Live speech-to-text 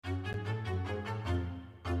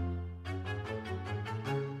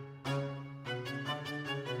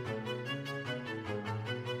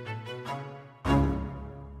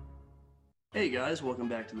Hey guys, welcome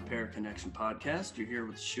back to the Para Connection podcast. You're here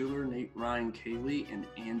with Schuler, Nate, Ryan, Kaylee, and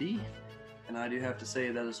Andy. And I do have to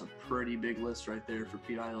say that is a pretty big list right there for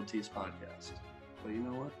PILT's podcast. But you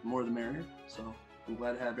know what? More the merrier. So I'm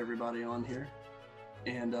glad to have everybody on here.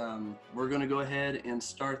 And we're going to go ahead and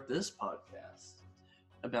start this podcast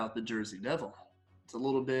about the Jersey Devil. It's a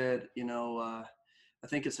little bit, I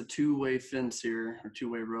think it's a two-way fence here, or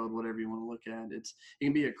two-way road, whatever you want to look at. It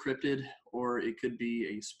can be a cryptid, or it could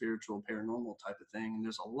be a spiritual, paranormal type of thing. And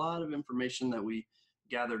there's a lot of information that we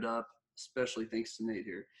gathered up, especially thanks to Nate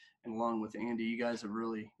here. And along with Andy, you guys have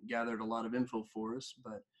really gathered a lot of info for us.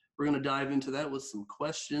 But we're going to dive into that with some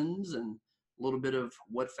questions and a little bit of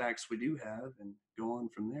what facts we do have and go on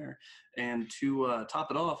from there. And to top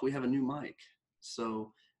it off, we have a new mic.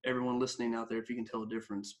 So everyone listening out there, if you can tell a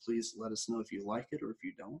difference, please let us know if you like it or if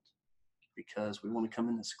you don't, because we want to come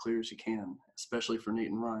in as clear as you can, especially for Nate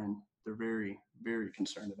and Ryan. They're very, very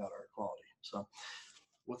concerned about our quality. So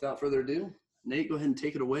without further ado, Nate, go ahead and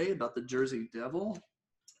take it away about the Jersey Devil.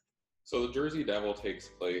 So the Jersey Devil takes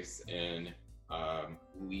place in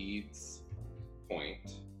Leeds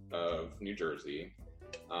Point of New Jersey,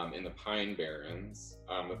 in the Pine Barrens.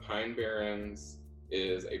 The Pine Barrens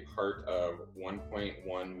is a part of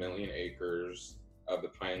 1.1 million acres of the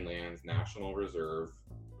Pinelands National Reserve,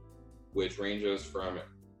 which ranges from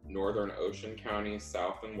northern Ocean County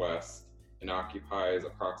south and west and occupies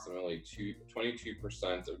approximately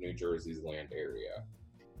 22% of New Jersey's land area.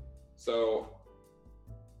 So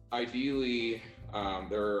ideally,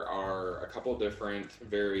 there are a couple different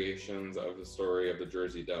variations of the story of the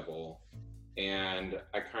Jersey Devil, and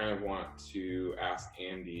I kind of want to ask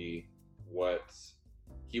Andy what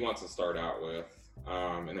he wants to start out with,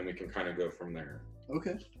 and then we can kind of go from there.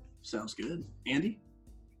 Okay, sounds good. Andy?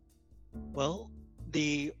 Well,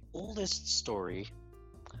 the oldest story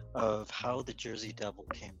of how the Jersey Devil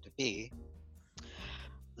came to be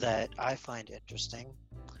that I find interesting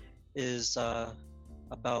is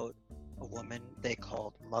about a woman they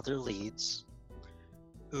called Mother Leeds,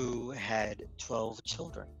 who had 12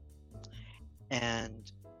 children. And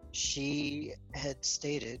she had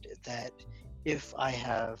stated that if I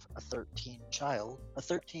have a 13th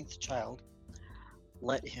child,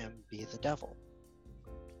 let him be the devil.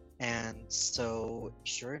 And so,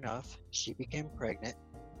 sure enough, she became pregnant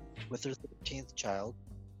with her 13th child.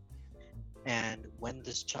 And when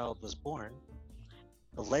this child was born,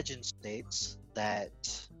 the legend states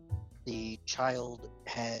that the child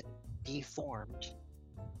had deformed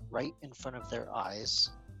right in front of their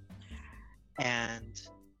eyes and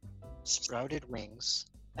sprouted wings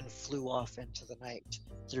and flew off into the night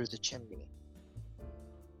through the chimney.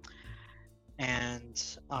 And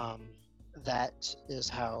that is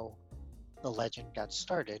how the legend got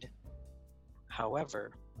started.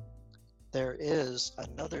 However, there is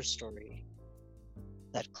another story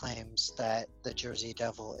that claims that the Jersey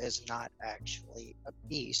Devil is not actually a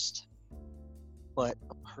beast, but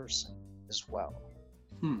a person as well.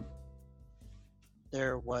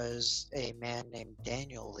 There was a man named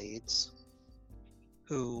Daniel Leeds,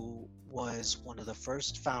 who was one of the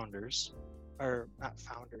first founders, or not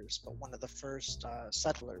founders, but one of the first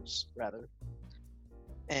settlers, rather.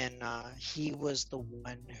 And he was the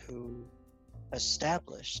one who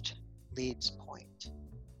established Leeds Point.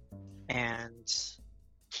 And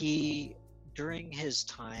he, during his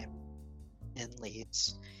time in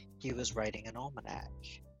Leeds, he was writing an almanac.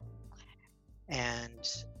 And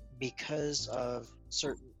because of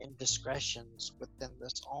certain indiscretions within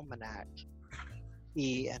this almanac,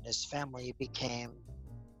 he and his family became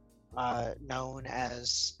known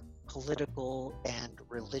as political and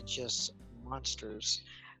religious monsters,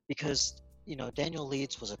 because Daniel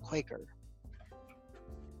Leeds was a Quaker,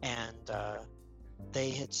 and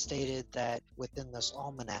they had stated that within this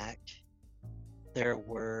almanac there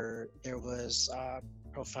was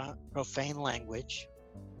profane language,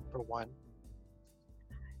 for one,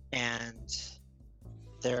 and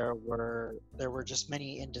there were just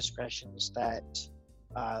many indiscretions that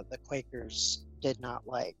the Quakers did not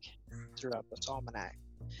like throughout this almanac.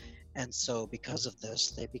 And so because of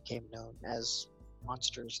this, they became known as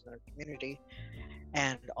monsters in their community.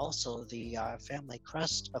 And also the family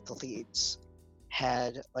crest of the Leeds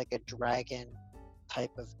had like a dragon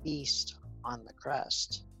type of beast on the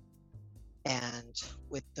crest. And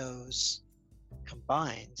with those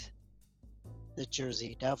combined, the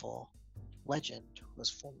Jersey Devil legend was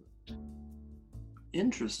formed.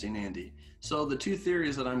 Interesting, Andy. So the two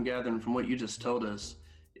theories that I'm gathering from what you just told us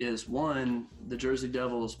is, one, the Jersey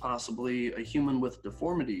Devil is possibly a human with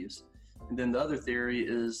deformities. And then the other theory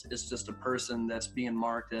is it's just a person that's being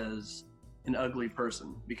marked as an ugly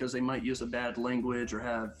person because they might use a bad language or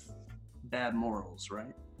have bad morals,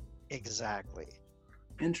 right? Exactly.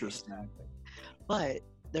 Interesting. Exactly. But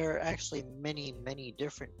there are actually many, many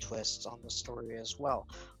different twists on the story as well.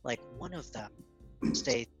 Like one of them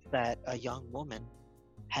states that a young woman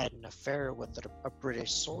had an affair with a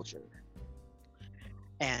British soldier.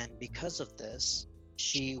 And because of this,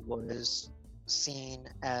 she was seen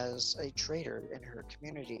as a traitor in her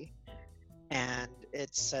community. And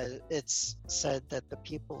it's said that the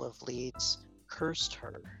people of Leeds cursed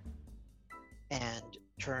her and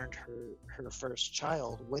turned her first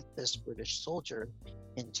child with this British soldier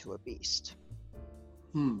into a beast.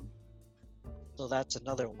 So that's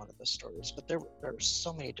another one of the stories. But there are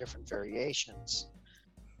so many different variations.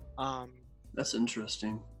 That's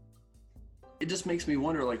interesting. It just makes me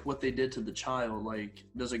wonder, like, what they did to the child. Like,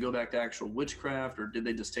 does it go back to actual witchcraft, or did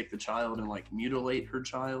they just take the child and, like, mutilate her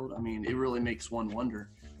child? I mean, it really makes one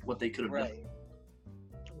wonder what they could have done.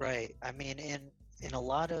 Right. I mean, in a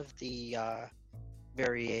lot of the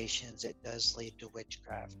variations, it does lead to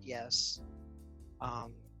witchcraft, yes.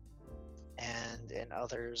 And in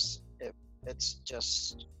others, it's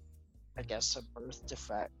just, I guess, a birth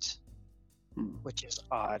defect, which is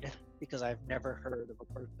odd, because I've never heard of a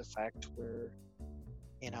birth defect where,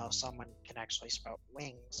 someone can actually sprout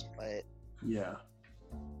wings, but yeah,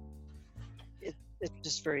 it's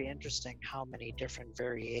just very interesting how many different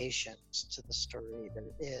variations to the story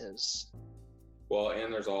there is. Well,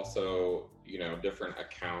 and there's also, different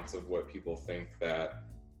accounts of what people think that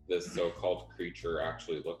this so-called creature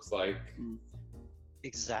actually looks like.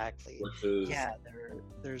 Exactly. Which is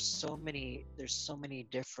there's so many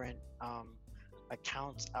different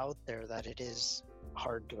accounts out there that it is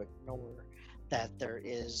hard to ignore that there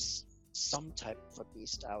is some type of a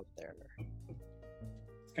beast out there.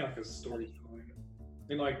 It's kind of like a storytelling. I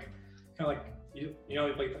mean, like you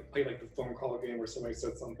play like the phone call game where somebody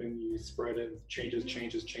said something, you spread it,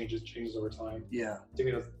 changes over time. Yeah. To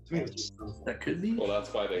me, that's that could be. Well,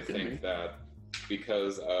 that's why they think that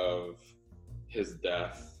because of his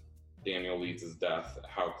death, Daniel Leeds' death,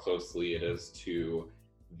 how closely it is to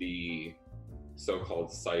the so-called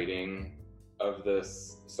sighting of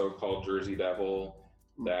this so-called Jersey Devil,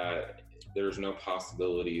 that there's no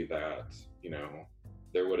possibility that,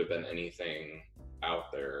 there would have been anything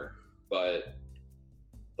out there. But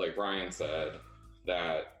like Ryan said,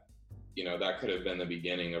 that, that could have been the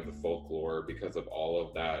beginning of the folklore because of all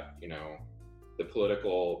of that, the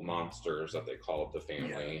political monsters that they called the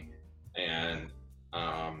family. Yeah. And,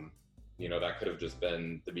 that could have just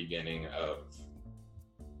been the beginning of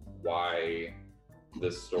why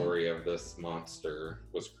this story of this monster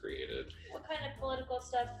was created. What kind of political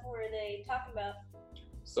stuff were they talking about?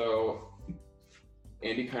 So,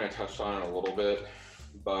 Andy kind of touched on it a little bit,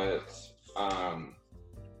 but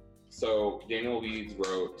so Daniel Leeds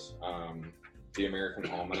wrote the American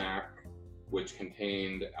Almanac, which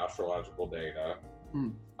contained astrological data.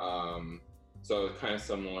 So it's kind of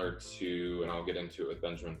similar to, and I'll get into it with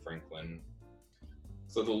Benjamin Franklin.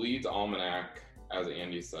 So the Leeds Almanac, as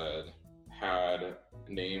Andy said, had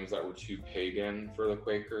names that were too pagan for the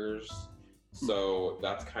Quakers. So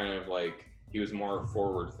that's kind of like, he was more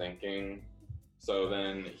forward thinking. So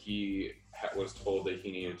then he was told that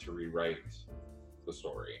he needed to rewrite the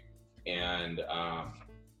story. And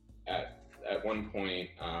at one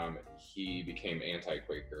point, he became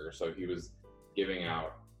anti-Quaker. So he was giving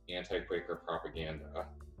out anti-Quaker propaganda.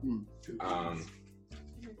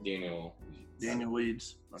 Daniel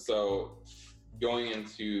Leeds. Okay. So going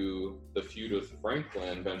into the feud with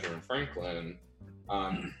Benjamin Franklin,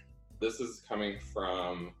 this is coming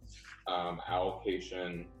from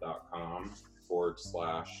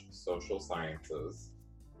owlcation.com/social sciences.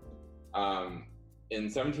 In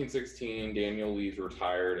 1716, Daniel Leeds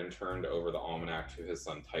retired and turned over the almanac to his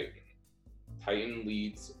son Titan. Titan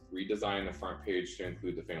Leeds redesigned the front page to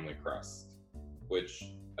include the family crest,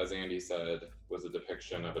 which, as Andy said, was a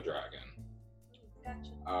depiction of a dragon.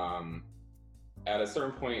 Gotcha. At a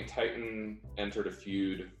certain point, Titan entered a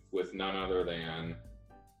feud with none other than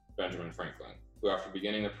Benjamin Franklin, who, after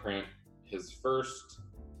beginning to print his first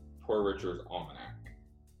Poor Richard's Almanac,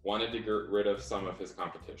 wanted to get rid of some of his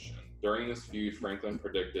competition. During this feud, Franklin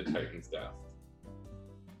predicted Titan's death,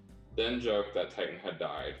 then joked that Titan had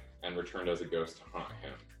died and returned as a ghost to haunt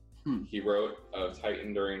him. He wrote of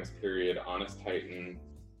Titan during this period, honest Titan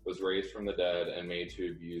was raised from the dead and made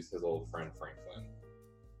to abuse his old friend Franklin.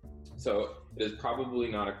 So it is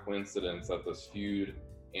probably not a coincidence that this feud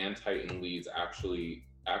and Titan Leeds'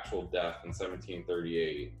 actual death in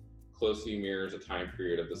 1738 closely mirrors a time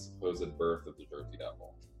period of the supposed birth of the Jersey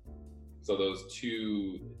Devil. So those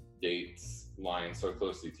two dates line so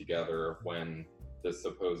closely together of when this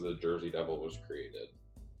supposed Jersey Devil was created.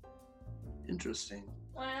 Interesting.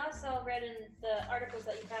 Well, I also read in the articles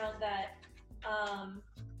that you found that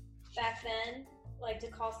back then, like to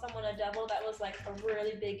call someone a devil, that was like a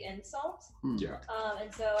really big insult. Yeah.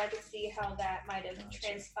 And so I could see how that might have Gotcha.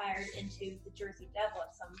 transpired into the Jersey Devil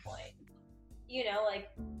at some point. You know, like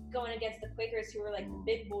going against the Quakers, who were like the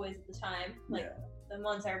big boys at the time, like the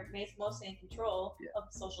ones that are mostly in control of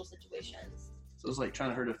social situations. So it's like trying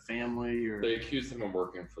to hurt a family, or They accused him of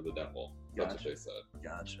working for the devil. That's Gotcha. what they said.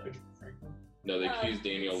 gotcha. No, they accused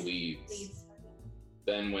Daniel Leeds. Leeds.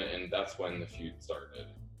 Then and that's when the feud started.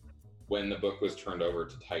 When the book was turned over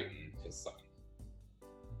to Titan, his son.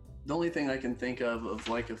 The only thing I can think of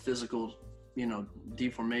like a physical,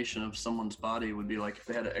 deformation of someone's body would be like if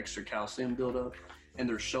they had an extra calcium buildup and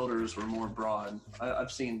their shoulders were more broad.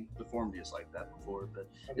 I've seen deformities like that before, but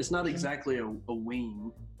it's not exactly a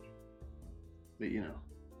wing. But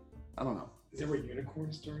I don't know. Is that where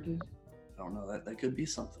unicorn started? I don't know. That could be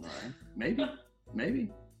something, Ryan.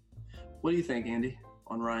 Maybe. What do you think, Andy,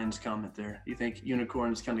 on Ryan's comment there? You think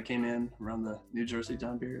unicorns kind of came in around the New Jersey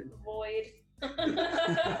time period? Void.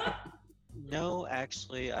 No,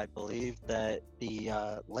 actually, I believe that the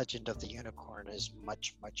legend of the unicorn is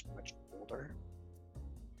much, much, much older.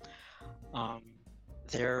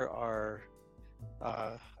 There are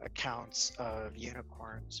accounts of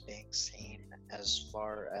unicorns being seen as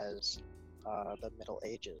far as the Middle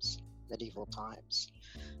Ages, medieval times.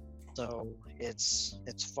 So it's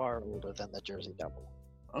far older than the Jersey Devil.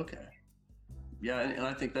 Okay. Yeah, and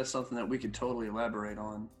I think that's something that we could totally elaborate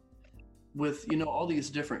on. With, all these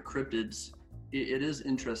different cryptids, it is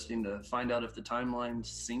interesting to find out if the timelines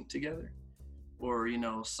sync together. Or,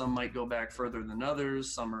 some might go back further than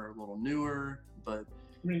others, some are a little newer, but...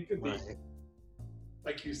 I mean, it could be, Right.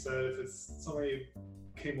 like you said, if it's somebody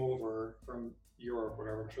came over from Europe or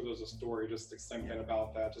whatever, I'm sure there's a story just the same thing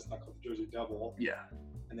about that, just not called the Jersey Devil. Yeah.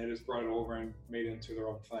 And they just brought it over and made it into their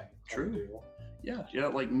own thing. True. Yeah,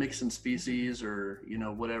 like mixing species or,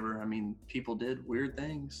 whatever. I mean, people did weird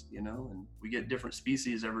things, and we get different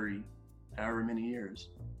species every however many years.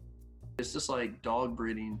 It's just like dog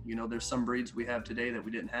breeding. There's some breeds we have today that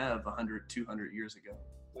we didn't have 100, 200 years ago.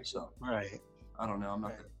 Like, So, Right. I don't know. I'm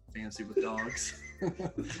not that fancy with dogs. Well,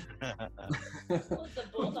 the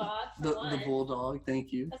bulldog. For the one. bulldog,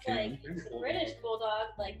 thank you. That's Karen. like the British bulldog,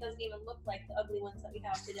 doesn't even look like the ugly ones that we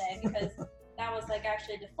have today, because that was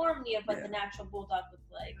actually a deformity of what the natural bulldog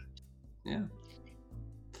looked like. Yeah.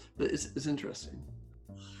 But it's interesting.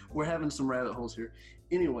 We're having some rabbit holes here.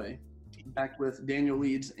 Anyway, back with Daniel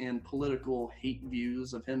Leeds and political hate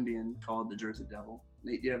views of him being called the Jersey Devil.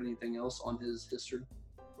 Nate, do you have anything else on his history?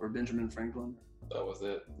 Or Benjamin Franklin? That was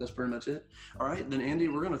it. That's pretty much it. All right, then Andy,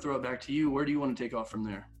 we're going to throw it back to you. Where do you want to take off from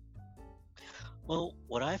there? Well,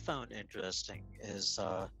 what I found interesting is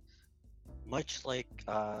much like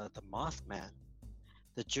the Mothman,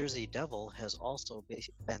 the Jersey Devil has also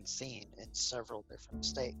been seen in several different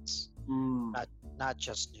states, not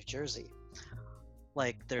just New Jersey.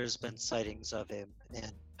 Like, there's been sightings of him in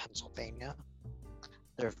Pennsylvania.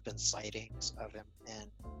 There have been sightings of him in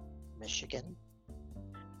Michigan.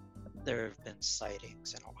 There have been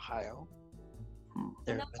sightings in Ohio.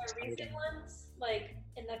 There And have those been are recent sightings. ones,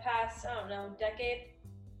 in the past, I don't know, decade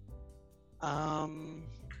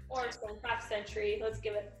or some half century. Let's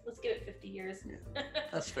give it 50 years. Yeah.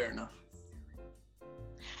 That's fair enough.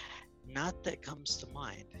 Not that comes to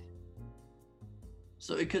mind.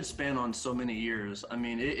 So it could span on so many years. I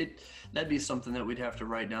mean, that'd be something that we'd have to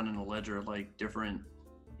write down in a ledger, like different,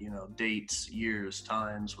 dates, years,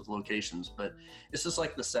 times with locations. But it's just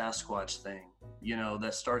like the Sasquatch thing,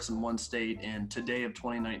 that starts in one state, and today of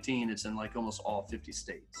 2019, it's in like almost all 50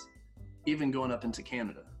 states, even going up into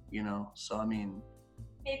Canada, So, I mean,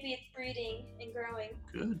 Maybe it's breeding and growing.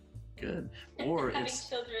 good. Or having it's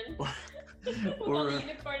children. or All the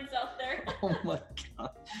unicorns out there. oh my God,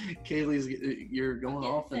 Kaylee's, you're going Getting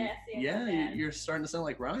off, and sassy, I'm yeah, mad. you're starting to sound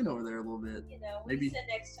like Ryan over there a little bit. When Maybe- you sit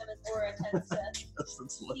next to him, his aura tends to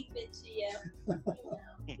That's what- seep into you.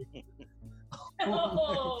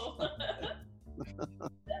 Oh.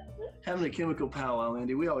 Having a chemical powwow,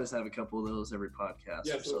 Andy. We always have a couple of those every podcast.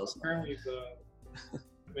 Yeah, or so so. apparently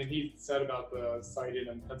he said about the sighting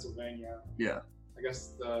in Pennsylvania. Yeah. I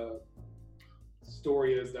guess the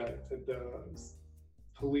story is that the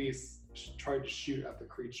police tried to shoot at the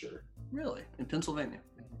creature. Really? In Pennsylvania?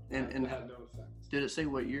 And it had no effect. did it say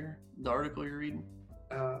what year? The article you're reading?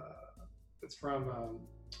 It's from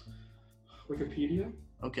Wikipedia.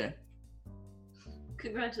 Okay.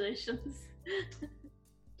 Congratulations.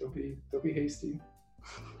 Don't be hasty.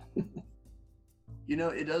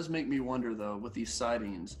 It does make me wonder, though, with these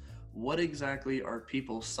sightings, what exactly are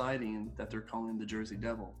people citing that they're calling the Jersey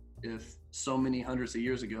Devil? if so many hundreds of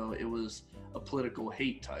years ago it was a political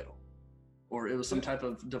hate title, or it was some type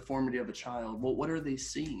of deformity of a child. Well, what are they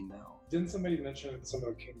seeing now? Didn't somebody mention some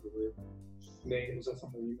of kangaroo? Name, was that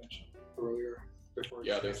something you mentioned earlier?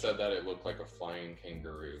 Yeah, they said that it looked like a flying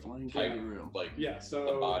kangaroo. Flying type, kangaroo. Like so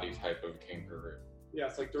the body type of kangaroo. Yeah,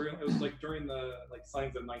 it's like during the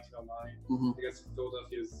signs of 1909. Mm-hmm. I guess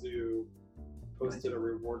Philadelphia Zoo posted a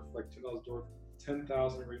reward for like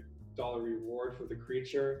 $10,000 reward for the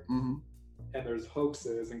creature. Mm-hmm. And there's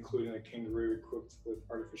hoaxes, including a kangaroo equipped with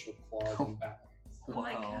artificial claws and bat wings. Oh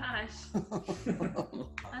my gosh.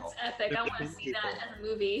 That's epic. I want to see that as a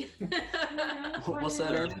movie. What's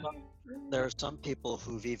that, Ernie? There are some people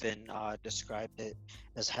who've even described it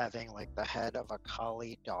as having like the head of a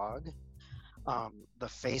collie dog, the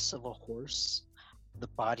face of a horse, the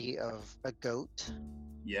body of a goat,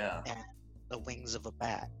 Yeah, and the wings of a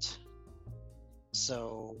bat.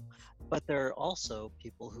 So, but there are also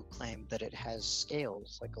people who claim that it has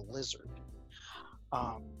scales like a lizard.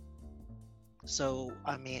 So,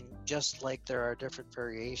 I mean, just like there are different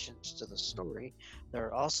variations to the story, there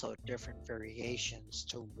are also different variations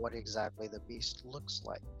to what exactly the beast looks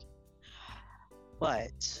like.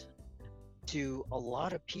 But to a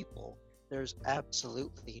lot of people, there's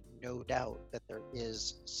absolutely no doubt that there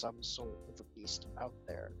is some sort of a beast out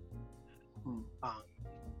there.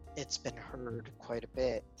 It's been heard quite a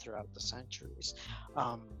bit throughout the centuries,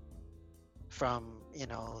 from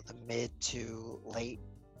the mid to late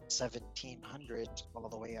 1700s all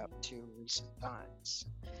the way up to recent times.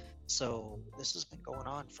 So this has been going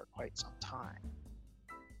on for quite some time.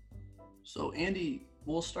 So Andy,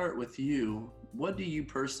 we'll start with you. What do you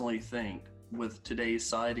personally think with today's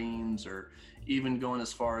sightings, or even going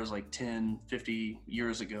as far as like 10, 50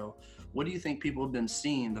 years ago? What do you think people have been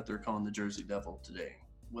seeing that they're calling the Jersey Devil today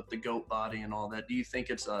with the goat body and all that? Do you think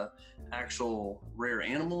it's a actual rare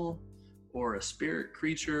animal or a spirit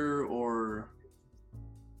creature, or?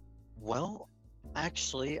 Well,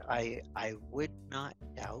 actually, I would not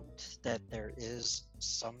doubt that there is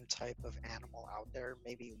some type of animal out there,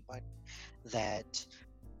 maybe one that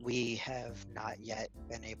we have not yet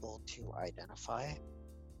been able to identify.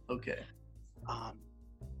 Okay.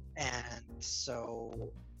 And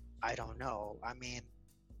so I don't know. I mean,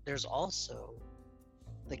 there's also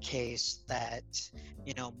the case that,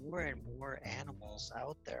 more and more animals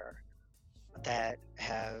out there that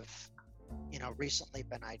have, recently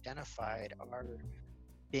been identified are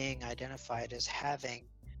being identified as having,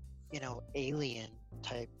 alien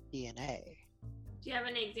type DNA. Do you have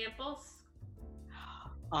any examples?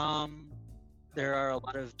 There are a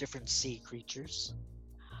lot of different sea creatures.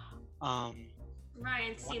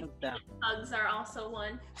 Ryan, sea of them- bugs are also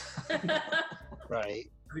one. Right.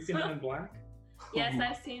 Have you seen Men in Black? Yes,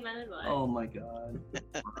 I've seen Men in Black. Oh my God.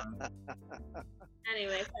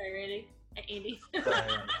 Anyway, sorry, Andy. Sorry.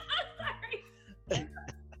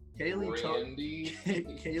 Kaylee, Randy.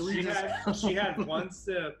 Kaylee She had one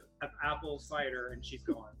sip of apple cider and she's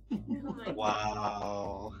gone. Oh my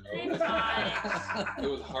Wow. God. It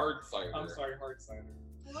was hard cider. I'm sorry, hard cider.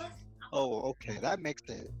 What? Oh, okay. That makes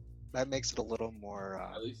it a little more.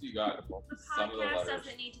 At least you got The some of the podcast letters.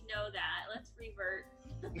 doesn't need to know that. Let's revert.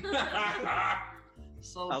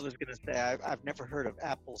 So I was gonna say I've never heard of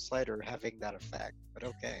apple cider having that effect, but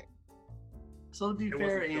okay. So to be It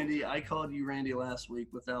fair, wasn't Andy, I called you Randy last week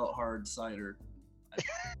without hard cider.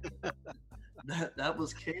 that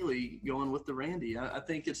was Kaylee going with the Randy. I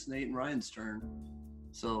think it's Nate and Ryan's turn.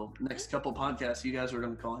 So next couple podcasts, you guys are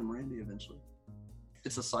going to call him Randy eventually.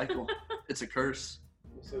 It's a cycle. It's a curse.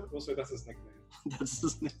 We'll say that's his nickname. That's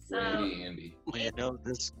his name. So, Randy Andy. Well,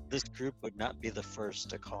 this group would not be the first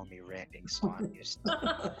to call me Randy, so I'm used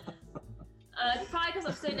to it's probably because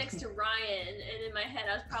I'm sitting next to Ryan, and in my head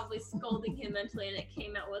I was probably scolding him mentally, and it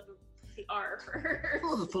came out with the R for her.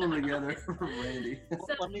 We'll just put them together for Randy. Well,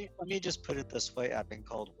 let me just put it this way: I've been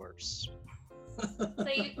called worse. So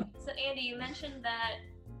Andy, you mentioned that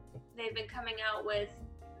they've been coming out with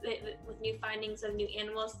new findings of new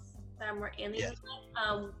animals that are more alien.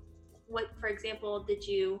 What, for example,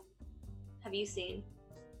 have you seen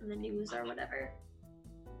in the news or whatever?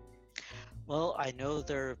 Well, I know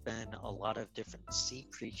there have been a lot of different sea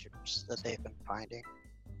creatures that they've been finding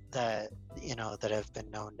that that have been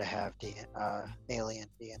known to have alien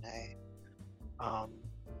DNA.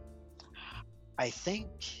 I think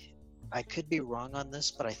I could be wrong on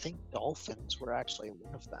this, but I think dolphins were actually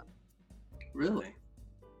one of them. Really?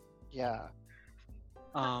 Yeah.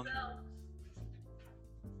 So,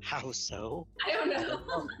 How so? I don't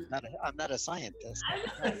know. I'm not a scientist.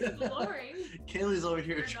 I'm just exploring. Kaylee's over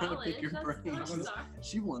here your trying to pick your knowledge. That's brains. bizarre.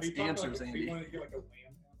 She wants Are you talking answers, like, Andy. you want to hear like a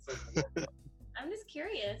lamb? I'm just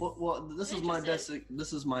curious. Well, this I'm is my interested.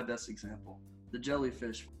 this is my best example. The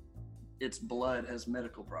jellyfish, its blood has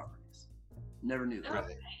medical properties. Never knew that. Oh,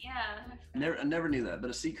 okay, yeah. I never knew that. But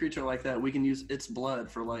a sea creature like that, we can use its blood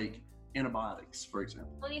for like antibiotics, for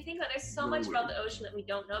example. When you think about it, there's so Really much about weird. the ocean that we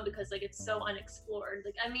don't know because like it's so unexplored.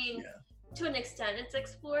 Like I mean, Yeah. to an extent it's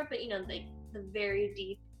explored, but you know, like the very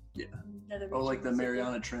deep. Yeah. nether Oh, like the regions of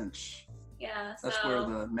Mariana Trench. Yeah. That's so, where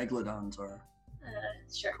the megalodons are,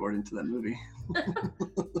 sure. according to that movie.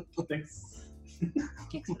 Thanks.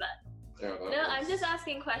 Thanks for that. Yeah, that No, was- I'm just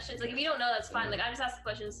asking questions. Like if you don't know, that's fine. Like I'm just asking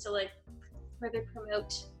questions to like further promote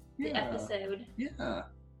the Yeah. episode. Yeah. So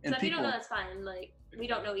And if you don't know, that's fine. Like we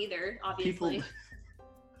don't know either, people, obviously.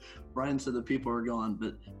 Brian said that people are gone,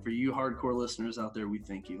 but for you hardcore listeners out there, we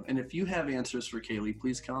thank you. And if you have answers for Kaylee,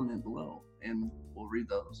 please comment below and we'll read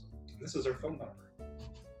those. This is her phone number.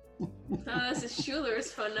 Oh, this is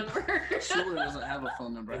Schuler's phone number. Schuler doesn't have a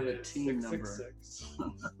phone number, I have a It is team number.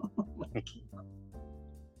 666.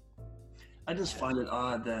 I just find it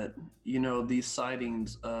odd that, you know, these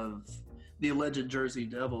sightings of the alleged Jersey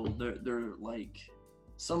Devil, they're like,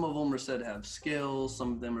 some of them are said to have scales,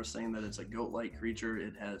 some of them are saying that it's a goat-like creature,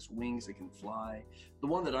 it has wings, it can fly. The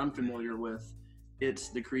one that I'm familiar with, it's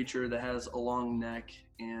the creature that has a long neck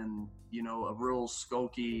and, you know, a real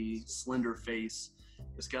skulky, slender face.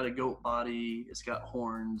 It's got a goat body, it's got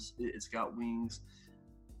horns, it's got wings.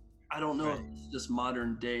 I don't know if it's just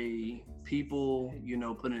modern day people, you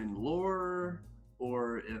know, put in lore,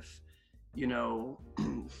 or if, you know,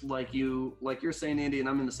 like you're saying, Andy, and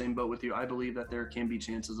I'm in the same boat with you. I believe that there can be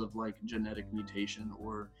chances of like genetic mutation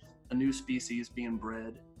or a new species being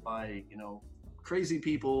bred by, you know, crazy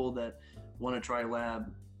people that want to try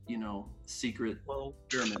lab, you know, secret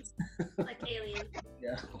experiments. Like alien.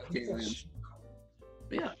 Yeah, like aliens.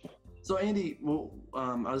 But yeah. So Andy, well,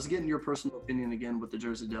 I was getting your personal opinion again with the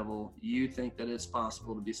Jersey Devil. You think that it's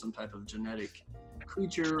possible to be some type of genetic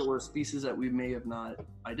creature or species that we may have not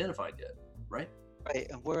identified yet, right? Right,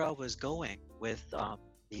 and where I was going with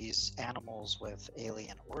these animals with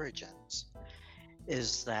alien origins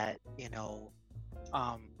is that, you know,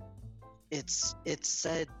 it's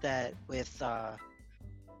said that with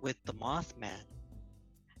the Mothman,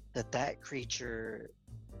 that creature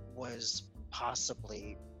was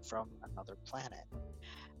possibly from another planet.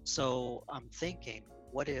 So I'm thinking,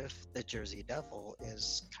 what if the Jersey Devil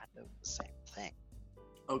is kind of the same thing?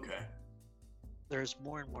 Okay. There's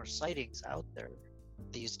more and more sightings out there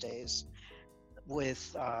these days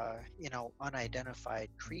with you know, unidentified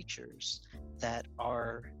creatures that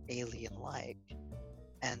are alien-like,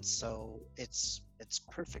 and so it's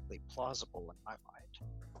perfectly plausible in my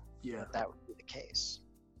mind Yeah. that would be the case.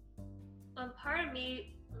 Part of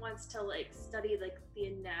me wants to like study like the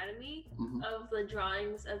anatomy Mhm. of the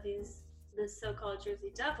drawings of this so-called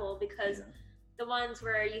Jersey Devil, because Yeah. the ones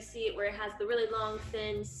where you see it where it has the really long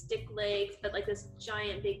thin stick legs but like this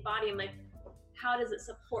giant big body, I'm like, how does it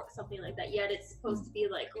support something like that, yet it's supposed to be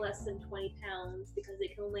like less than 20 pounds because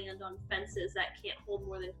it can land on fences that can't hold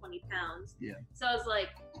more than 20 pounds. Yeah. So I was like,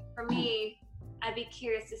 for me, I'd be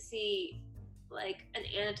curious to see like an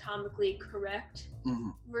anatomically correct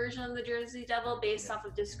Mhm. version of the Jersey Devil based Yeah. off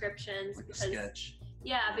of descriptions, Like a because sketch.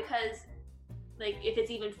 yeah, because like if it's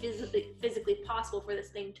even physically possible for this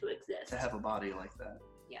thing to exist. To have a body like that.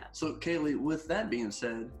 Yeah. So Kaylee, with that being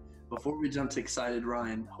said, before we jump to excited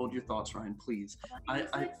Ryan, hold your thoughts, Ryan, please. I'm so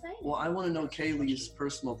I excited. Well, I want to know Kaylee's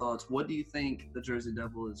personal thoughts. What do you think the Jersey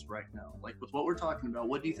Devil is right now? Like with what we're talking about,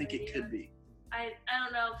 what do you think it could be? I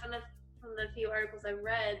don't know, from the few articles I've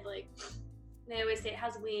read, like they always say it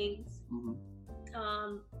has wings.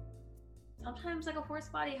 Mhm. Sometimes like a horse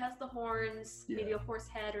body has the horns, maybe Yeah. a horse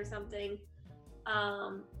head or something.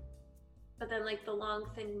 But then like the long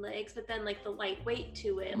thin legs, but then like the light weight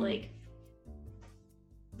to it, Mhm. like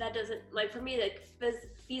that doesn't, like for me, like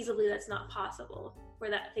feasibly that's not possible for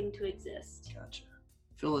that thing to exist. Gotcha.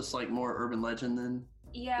 Feel it's like more urban legend then?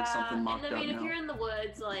 Yeah, something and mocked I mean, up if now. you're in the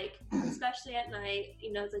woods, like especially at night,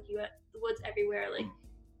 you know, it's like you have the woods everywhere. Like Mm.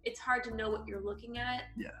 it's hard to know what you're looking at.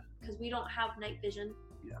 Yeah. Because we don't have night vision.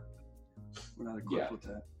 We're not equipped Yeah. with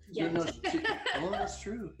that. Yeah. Who knows? Oh, that's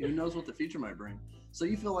true. Who knows what the future might bring? So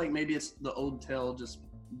you feel like maybe it's the old tale just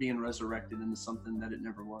being resurrected into something that it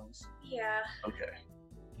never was? Yeah. Okay.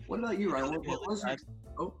 What about you, Ryan? What was your...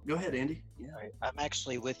 Oh, go ahead, Andy. Yeah. Right. I'm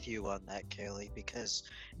actually with you on that, Kaylee, because,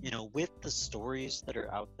 you know, with the stories that are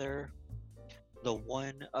out there, the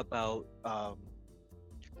one about, what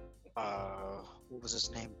was his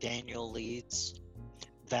name? Daniel Leeds.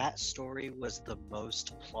 That story was the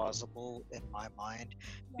most plausible in my mind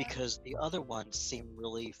because the other ones seem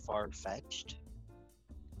really far-fetched.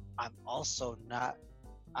 I'm not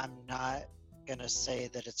gonna say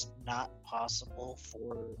that it's not possible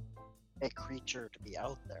for a creature to be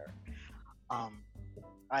out there.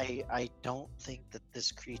 I don't think that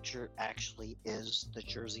this creature actually is the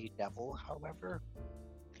Jersey Devil, however.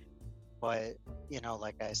 But,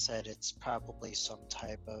 like I said, it's probably some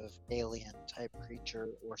type of alien type creature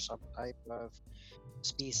or some type of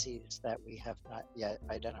species that we have not yet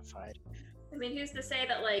identified. I mean, who's to say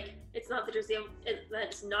that like it's not the Jersey, that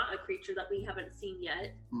it's not a creature that we haven't seen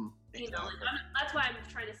yet? Exactly. That's why I'm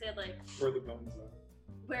trying to say like Where the bones are.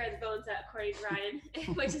 where are the bones at, according to Ryan,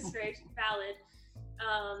 which is very valid.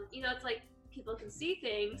 It's like people can see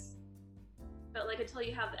things, but like until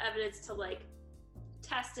you have the evidence to like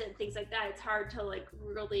test it and things like that, it's hard to like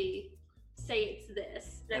really say it's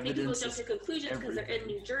this. And I think people jump to conclusions because they're in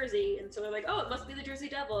New Jersey, and so they're like, oh, it must be the Jersey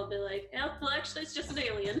Devil. I'll be like, well, actually, it's just an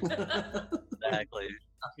alien. Exactly.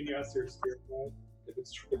 Can you ask your spirit guide if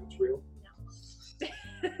it's real?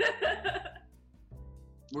 No.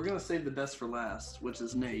 We're gonna save the best for last, which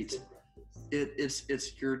is Nate.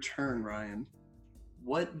 It's your turn, Ryan.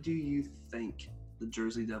 What do you think the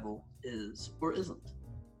Jersey Devil is or isn't?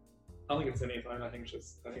 I don't think it's anything. I think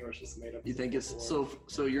it was just made up. You think it's so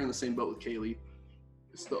you're in the same boat with Kaylee.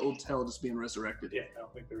 It's the old tale just being resurrected. Yeah, I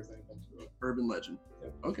don't think there was anything to it. Urban legend.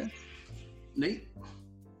 Yep. Okay. Nate,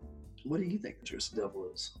 what do you think the Jersey Devil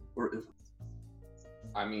is or isn't?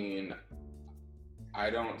 I mean, I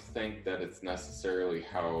don't think that it's necessarily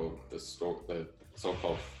how the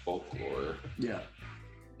so-called folklore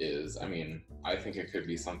is. I mean, I think it could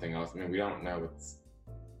be something else. I mean, we don't know what's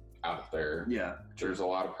out there. Yeah. There's a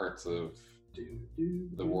lot of parts of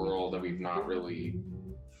the world that we've not really,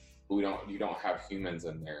 you don't have humans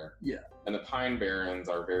in there. Yeah. And the Pine Barrens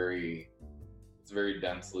are it's a very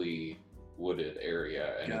densely wooded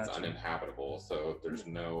area, and it's uninhabitable, so there's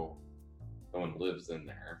no one lives in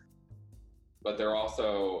there. But they're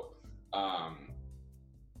also,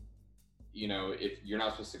 if you're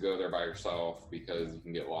not supposed to go there by yourself because you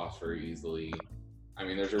can get lost very easily. I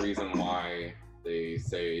mean, there's a reason why they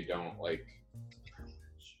say don't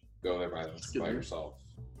go there by yourself.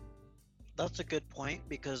 That's a good point,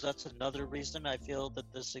 because that's another reason I feel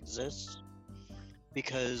that this exists.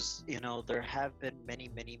 Because, there have been many,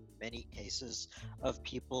 many, many cases of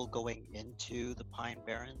people going into the Pine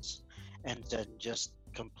Barrens and then just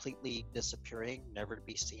completely disappearing, never to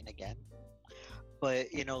be seen again. But,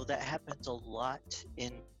 that happens a lot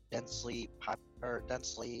in densely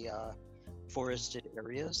forested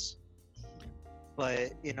areas.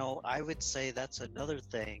 But, I would say that's another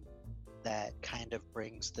thing that kind of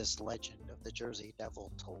brings this legend of the Jersey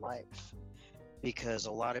Devil to life, because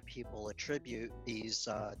a lot of people attribute these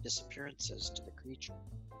disappearances to the creature.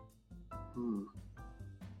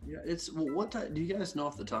 Yeah, what type? Do you guys know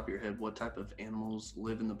off the top of your head what type of animals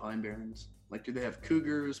live in the Pine Barrens? Like, do they have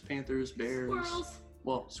cougars, panthers, bears? Squirrels.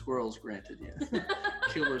 Well, squirrels, granted, yeah.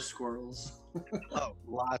 Killer squirrels. Oh,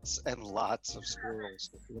 lots and lots of squirrels.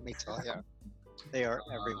 Let me tell you, they are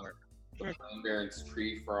everywhere. The Pine Barrens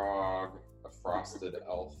tree frog, a frosted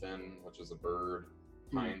elfin, which is a bird,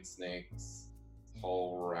 pine snakes,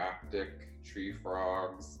 holoraptic tree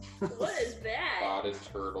frogs. What is that? Spotted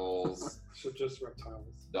turtles. So just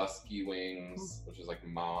reptiles. Dusky wings, which is like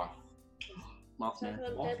moth.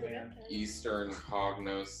 Mothman. Eastern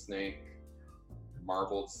hognose snake.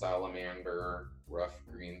 Marbled salamander. Rough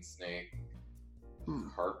green snake.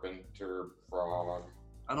 Carpenter frog.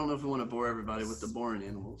 I don't know if we want to bore everybody with the boring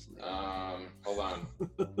animals. Hold on.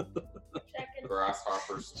 Checking.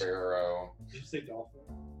 Grasshopper sparrow. Did you say dolphin?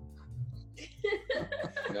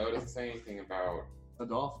 No, it doesn't say anything about A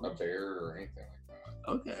dolphin. a bear or anything like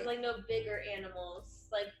that. Okay. So, like no bigger animals,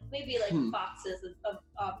 like maybe like foxes,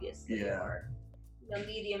 obviously, or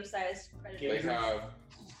medium-sized predators.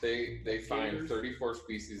 They find 34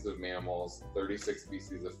 species of mammals, 36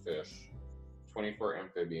 species of fish, 24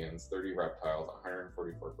 amphibians, 30 reptiles,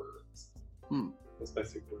 144 birds. That's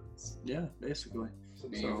basic birds. Yeah, basically.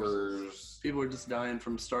 Beavers. People are just dying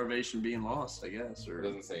from starvation, being lost, I guess, It or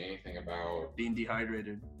doesn't say anything about being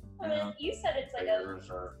dehydrated. I mean, you said it's like bears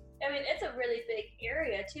or. I mean, it's a really big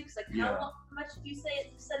area too. Cause like, how much did you say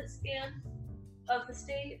it said it spanned of the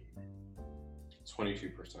state?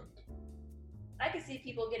 22%. I could see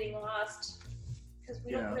people getting lost because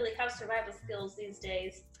we don't really have survival skills these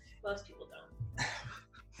days. Most people don't.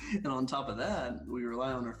 And on top of that, we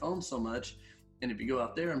rely on our phones so much. And if you go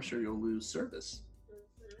out there, I'm sure you'll lose service.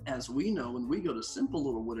 As we know, when we go to simple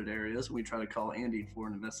little wooded areas, we try to call Andy for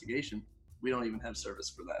an investigation. We don't even have service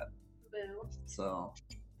for that. Boo. So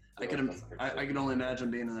I could only imagine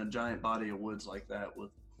being in a giant body of woods like that with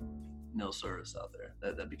no service out there.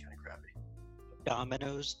 That'd be kind of crappy.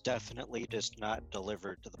 Domino's definitely does not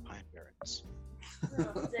deliver to the Pine Barrens.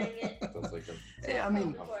 Oh, dang it. That's like Hey, I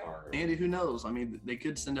mean, how far. Andy, who knows? I mean, they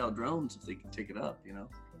could send out drones if they could take it up, you know?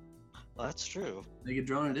 Well, that's true. They could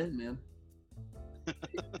drone it in, man.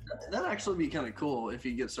 That'd actually be kind of cool if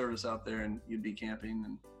you get service out there and you'd be camping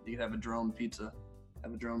and you could have a drone pizza.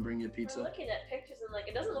 Have a drone bring you a I'm pizza. looking at pictures and like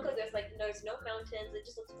it doesn't look like there's no mountains. It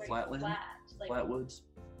just looks very Flatland? flat. Like, Flatwoods.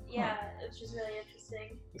 yeah, it's just really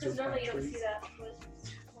interesting. Is Because there normally you don't trees? see that.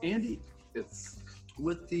 With Andy, It's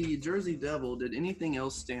with the Jersey Devil, did anything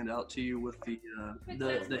else stand out to you with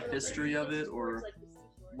the history of it or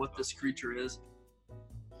what this creature is?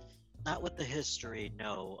 Not with the history,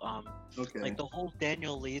 no. Okay. Like the whole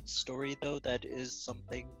Daniel Leeds story, though, that is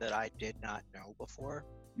something that I did not know before.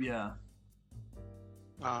 Yeah.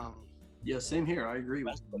 Um, Yeah, same here. I agree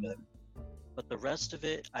with that. but the rest of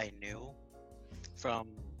it I knew from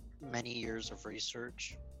many years of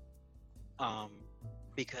research.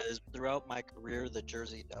 Because throughout my career, the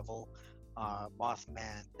Jersey Devil,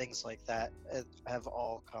 Mothman, things like that have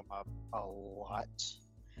all come up a lot.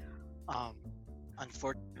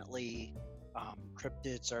 Unfortunately,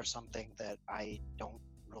 cryptids are something that I don't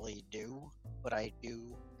really do, but I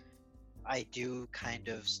do kind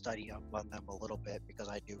of study up on them a little bit because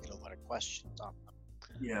I do get a lot of questions on them.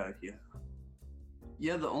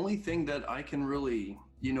 Yeah, the only thing that I can really,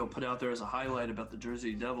 put out there as a highlight about the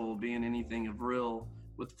Jersey Devil being anything of real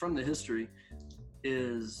from the history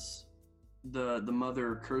is the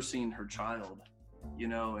mother cursing her child,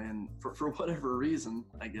 and for whatever reason,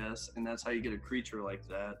 I guess, and that's how you get a creature like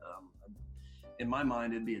that. In my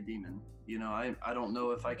mind, it'd be a demon. I don't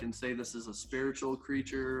know if I can say this is a spiritual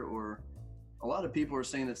creature, or a lot of people are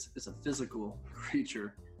saying it's a physical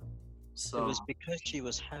creature. So It was because she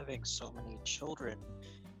was having so many children.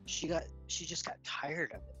 She just got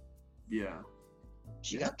tired of it. yeah,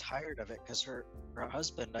 She got tired of it because her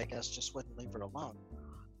husband, I guess, just wouldn't leave her alone.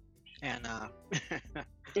 And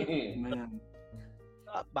man,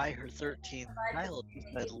 by her 13th child, he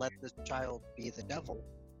said, "Let this child be the devil."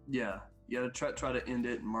 yeah, try to end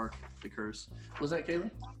it and mark the curse. Was that Kayla?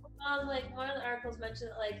 Like one of the articles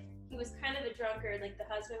mentioned that like he was kind of a drunkard, like the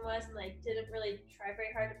husband was, and like didn't really try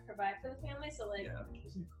very hard to provide for the family. So like, Yeah.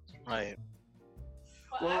 Right.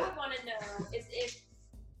 what Well- I would want to know is if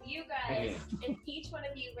you guys, if each one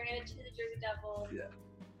of you ran into the Jersey Devil, Yeah.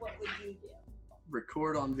 what would you do?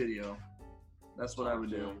 Record on video. That's what I would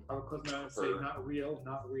do. I would close my eyes and say, not real,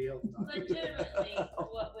 not real, not real. Legitimately,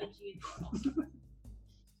 what would you do?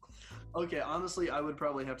 Okay, honestly, I would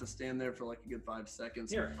probably have to stand there for like a good 5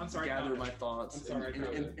 seconds, Here, I'm sorry. gather I found my it. thoughts, I'm sorry, I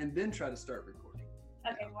found it. and then try to start recording.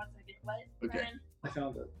 Okay, 1 second. What? Okay. Ryan I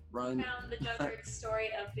found it. Ryan, found the drunkard's story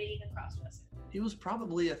of being a crossdresser. he was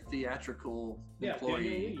probably a theatrical Yeah,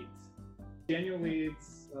 employee. Daniel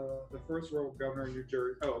Leeds, the first royal governor of New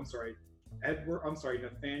Jersey. Oh, I'm sorry.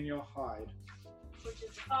 Nathaniel Hyde. Which is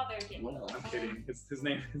the father of Daniel. Wow. I'm kidding. His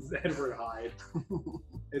name is Edward Hyde.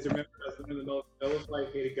 Is remembered as one of the most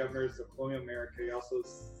vilified, hated governors of colonial America. He also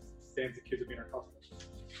stands accused of being a crossdresser.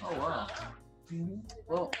 Oh wow!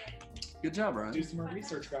 Well, good job, Do Ryan. some more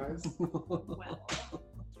research, guys. Well.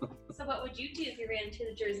 So what would you do if you ran into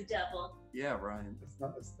the Jersey Devil? Yeah, Ryan.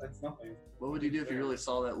 That's nothing. What would you do if you really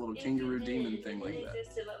saw that little If kangaroo you demon did, thing if like it that?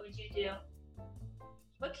 existed, what would you do?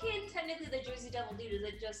 What can technically the Jersey Devil do? Does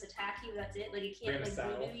it just attack you? That's it? Like it can't Bring a like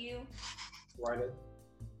saddle. voodoo you? Ride it.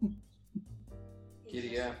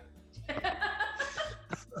 Giddy up.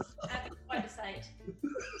 That's quite a sight.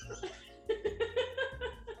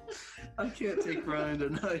 I can't take Ryan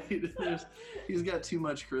tonight. He's got too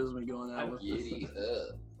much charisma going out with Giddy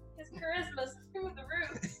up. His charisma's through the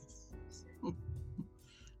roof.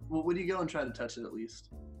 Well, would you go and try to touch it at least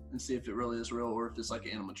and see if it really is real or if it's like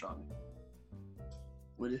an animatronic?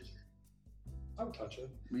 Would you? I would touch it.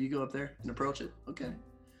 Will you go up there and approach it? Okay.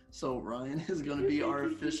 So Ryan is going to be our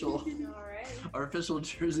official Alright. our official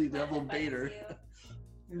Jersey Devil baiter.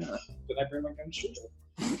 Yeah. Did I bring my gun? Shoot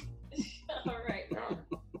it. Alright.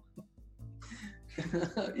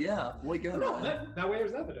 Yeah. What gun? No, Ryan? that way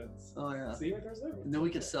there's evidence. Oh yeah. See, like, there's evidence. And then we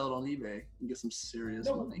could sell it on eBay and get some serious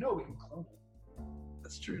No, money. no, we can clone it.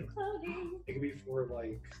 That's true. Clothing. It could be for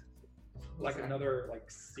like another like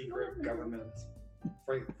secret government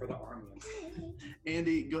for the army. And stuff.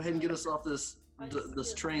 Andy, go ahead and get us off this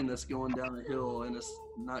train that's going down the hill and it's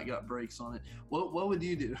not got brakes on it. What would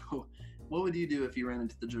you do? What would you do if you ran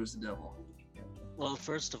into the Jersey Devil? Well,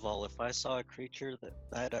 first of all, if I saw a creature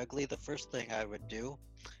that ugly, the first thing I would do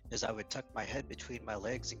is I would tuck my head between my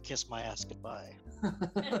legs and kiss my ass goodbye.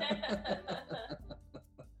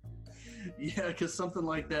 Yeah, because something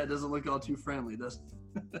like that doesn't look all too friendly, does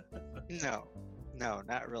it? No,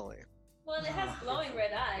 not really. Well, and it has glowing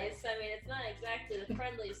red eyes. I mean, it's not exactly the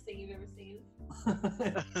friendliest thing you've ever seen.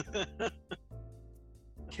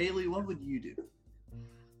 Kaylee, what would you do?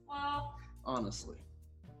 Well, Honestly.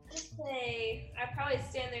 just say I'd probably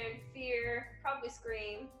stand there in fear, probably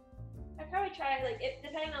scream. I'd probably try, like,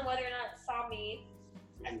 depending on whether or not it saw me,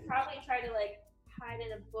 I'd probably try to, like, hide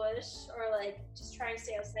in a bush or, like, just try and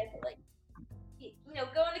stay outside, but, like, you know,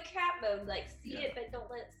 go into cat mode, like, see it, but don't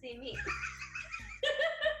let it see me.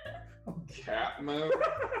 Cat mode?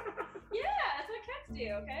 Yeah, that's what cats do,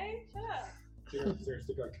 okay? Shut up.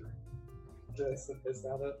 Seriously, Doctor. Is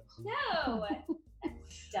that it? No!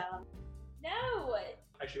 Dumb. No!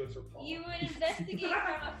 Actually, what's her paw? You would investigate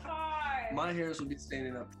from afar. My hairs would be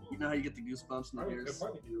standing up. You know how you get the goosebumps in the It'd hairs?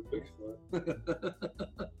 probably be your Bigfoot.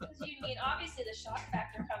 Because you need, obviously, the shock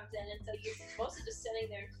factor comes in, and so you're supposed to just sitting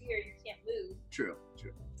there in fear, you can't move. True.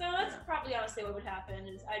 So that's probably honestly what would happen,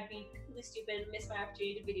 is I'd be completely stupid, miss my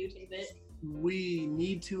opportunity to videotape it. We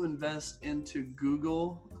need to invest into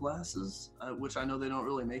Google glasses, which I know they don't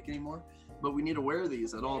really make anymore, but we need to wear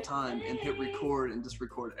these at all time and hit record and just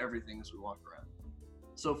record everything as we walk around.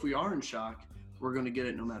 So if we are in shock, we're going to get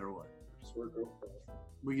it no matter what. Just wear GoPro.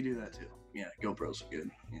 We can do that too. Yeah, GoPros are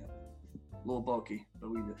good. Yeah. A little bulky, but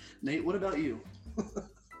we do. Nate, what about you?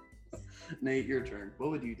 Nate, your turn.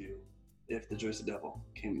 What would you do if the Jersey Devil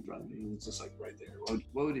came in front of you and it's just like right there?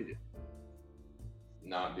 What would you do?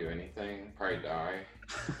 Not do anything. Probably die.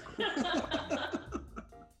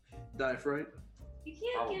 Die fright? You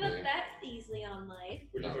can't give Probably. up that easily on life.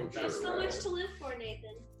 Would you No, go sure, There's so right. much to live for,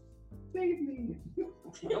 Nathan. Save me.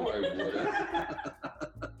 No, I wouldn't.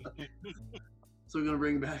 So we're going to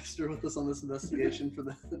bring Baxter with us on this investigation for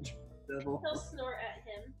the devil. He'll snort at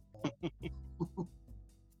him.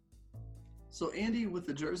 So Andy, with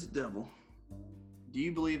the Jersey Devil, do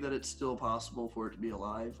you believe that it's still possible for it to be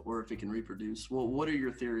alive or if it can reproduce? Well, what are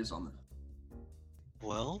your theories on that?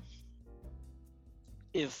 Well,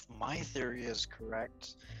 if my theory is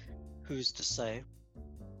correct, who's to say?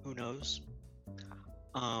 Who knows?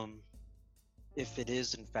 If it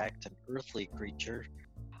is in fact an earthly creature,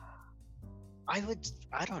 I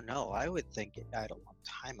don't know, I would think it died a long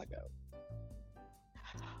time ago.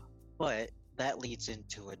 But that leads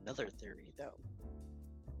into another theory though.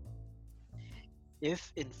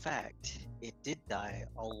 If in fact it did die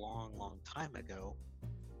a long time ago,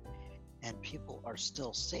 and people are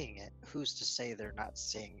still seeing it, who's to say they're not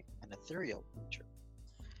seeing an ethereal creature?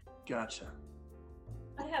 Gotcha.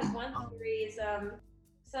 I have one theory is,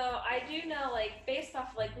 so I do know, like, based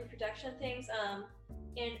off, like, reproduction things,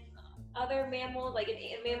 in other mammals, like,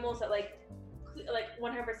 in mammals that, like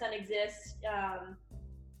 100% exist, are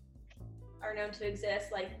known to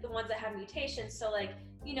exist, like, the ones that have mutations, so, like,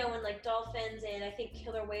 you know, when, like, dolphins and I think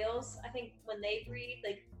killer whales, I think when they breed,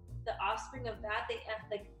 like, the offspring of that, they have,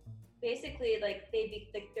 like, basically, like,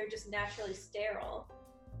 they're just naturally sterile.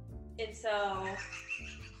 And so,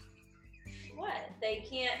 what? They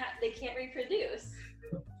can't reproduce.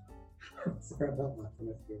 Sorry about laughing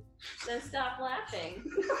at you. Then stop laughing.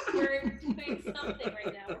 We're doing something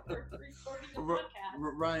right now. We're recording a podcast.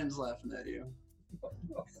 Ryan's laughing at you.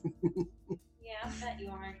 Yeah, I bet you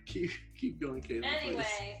aren't. Keep going, Caleb.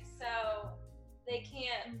 Anyway, so they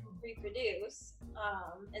can't reproduce,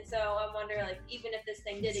 and so I wonder, like, even if this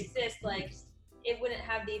thing did exist, like, it wouldn't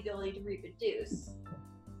have the ability to reproduce.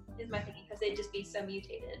 Is my thinking, because they'd just be so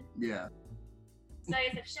mutated. Yeah.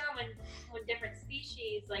 Studies have shown when different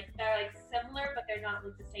species, like, they're, like, similar, but they're not,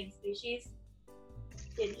 like, the same species,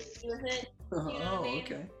 did with it, you know what I mean?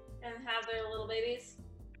 Okay. And have their little babies.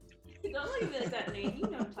 Don't look at me like that, Nate. You know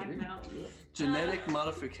what I'm talking about. Genetic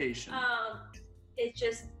modification. It's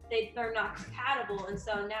just they're not compatible, and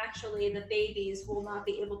so naturally the babies will not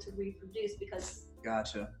be able to reproduce because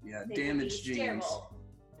Gotcha. Yeah, they damaged will be genes. sterile.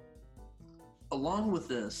 Along with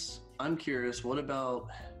this, I'm curious, what about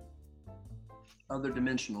other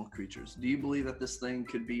dimensional creatures? Do you believe that this thing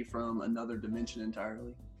could be from another dimension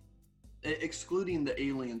entirely? Excluding the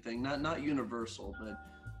alien thing, not universal,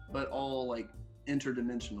 but all, like,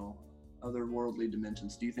 interdimensional, otherworldly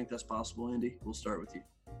dimensions. Do you think that's possible, Andy? We'll start with you.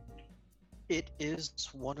 It is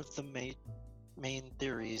one of the main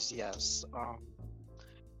theories, yes.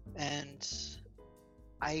 And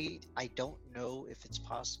I don't know if it's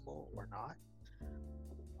possible or not.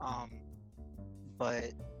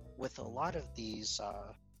 But with a lot of these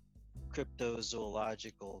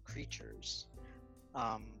cryptozoological creatures,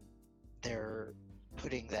 they're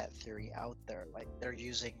putting that theory out there. Like, they're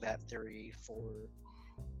using that theory for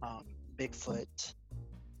Bigfoot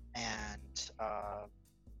and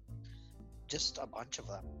just a bunch of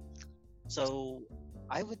them. So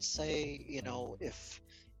I would say, you know, if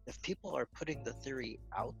if people are putting the theory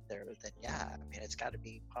out there, then yeah, I mean, it's got to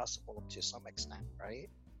be possible to some extent, right?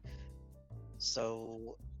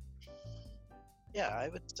 So, yeah, I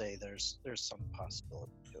would say there's some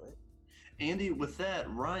possibility to it. Andy, with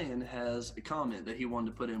that, Ryan has a comment that he wanted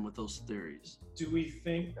to put in with those theories. Do we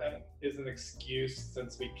think that is an excuse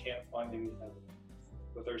since we can't find any evidence?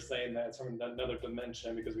 But they're saying that it's from another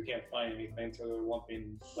dimension because we can't find anything, so they're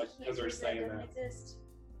lumping, like, because they're saying that. Exist.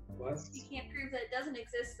 What? You can't prove that it doesn't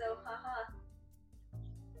exist, so haha.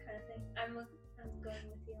 Kind of thing. I'm going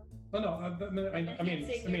with you.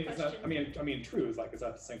 I mean, true. Is like, is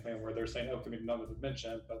that the same thing where they're saying, oh, it could be another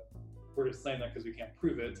dimension, but we're just saying that because we can't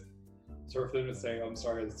prove it. So if they're going to say, oh, I'm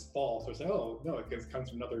sorry, it's false, or say, oh, no, it comes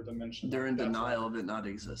from another dimension. They're in denial of it not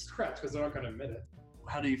existing. Correct, because they're not going to admit it.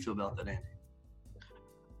 How do you feel about that, Andy?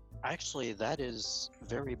 Actually, that is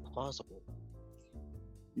very plausible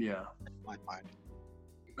Yeah. in my mind.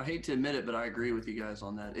 I hate to admit it, but I agree with you guys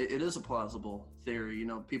on that. It is a plausible theory. You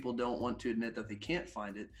know, people don't want to admit that they can't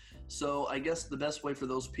find it. So I guess the best way for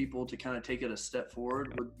those people to kind of take it a step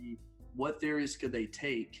forward would be, what theories could they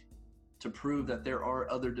take to prove that there are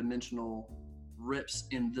other dimensional rips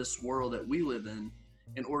in this world that we live in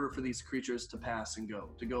order for these creatures to pass and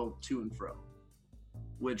go to and fro?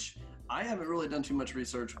 Which I haven't really done too much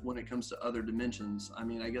research when it comes to other dimensions. I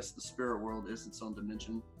mean, I guess the spirit world is its own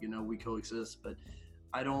dimension. You know, we coexist, but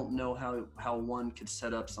I don't know how one could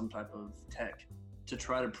set up some type of tech to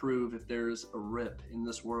try to prove if there's a rip in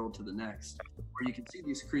this world to the next, where you can see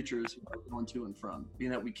these creatures who are going to and from,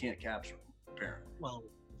 being that we can't capture them, apparently. Well,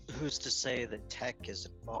 who's to say that tech is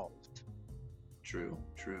involved? True.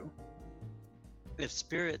 If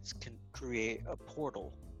spirits can create a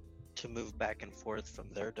portal to move back and forth from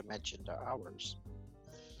their dimension to ours,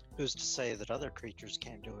 who's to say that other creatures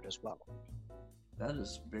can't do it as well? That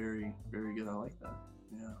is very, very good. I like that.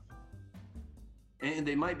 Yeah. And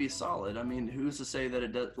they might be solid. I mean, who's to say that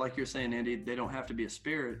it does, like you're saying, Andy, they don't have to be a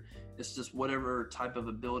spirit. It's just whatever type of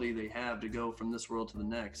ability they have to go from this world to the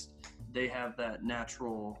next. They have that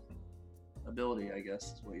natural ability, I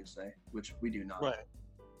guess is what you say, which we do not.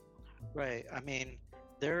 Right. I mean,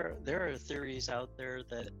 there are theories out there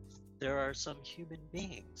that there are some human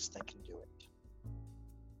beings that can do it.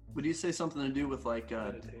 Would you say something to do with like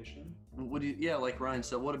Meditation? like Ryan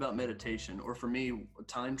said, what about meditation? Or for me,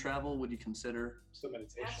 time travel, would you consider? So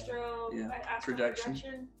meditation. Astral Projection. Is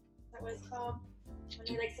that what it's called? When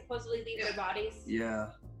they like supposedly leave their bodies. Yeah.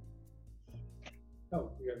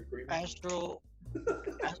 Oh, you got an agreement? Astral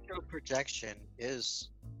projection is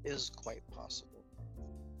quite possible.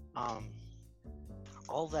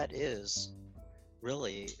 All that is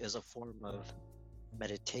really is a form of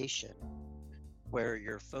meditation where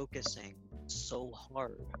you're focusing so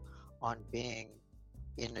hard on being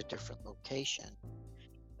in a different location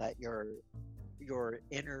that your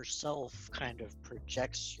inner self kind of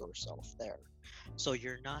projects yourself there. So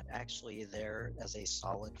you're not actually there as a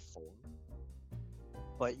solid form,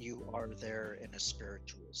 but you are there in a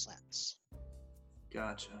spiritual sense.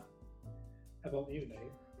 Gotcha. How about you,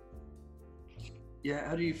 Nate? Yeah,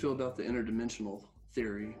 how do you feel about the interdimensional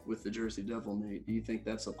theory with the Jersey Devil, Nate? Do you think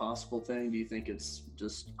that's a possible thing? Do you think it's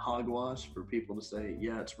just hogwash for people to say,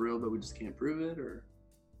 yeah, it's real, but we just can't prove it? Or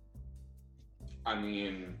I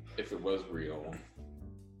mean, if it was real,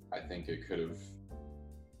 I think it could have.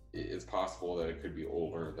 It's possible that it could be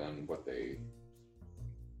older than what they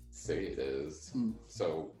say it is.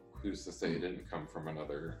 So who's to say it didn't come from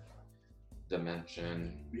another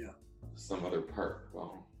dimension? Yeah. Some other part.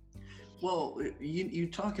 Well, you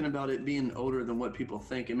talking about it being older than what people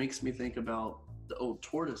think, it makes me think about the old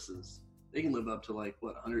tortoises. They can live up to like,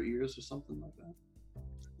 what, 100 years or something like that?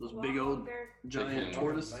 Those big old giant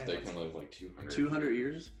tortoises. They can live like 200. 200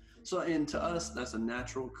 years? So, and to us, that's a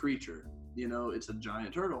natural creature. You know, it's a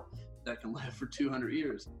giant turtle that can live for 200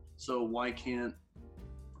 years. So why can't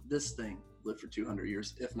this thing live for 200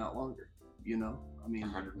 years, if not longer? You know, I mean,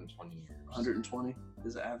 120 years. 120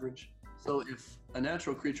 is average. So if a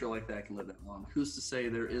natural creature like that can live that long, who's to say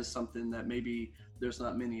there is something that maybe there's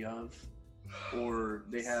not many of, or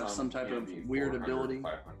they have some type of weird ability?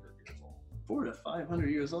 500 years old. 400 to 500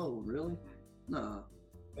 years old, really? No.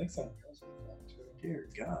 I think something else like that too. Dear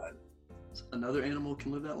God. Another animal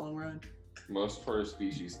can live that long, Ryan? Most tortoise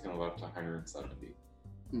species can live up to 170.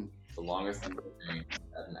 The longest living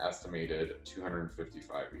at an estimated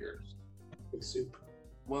 255 years. Big soup.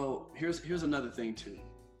 Well, here's another thing too.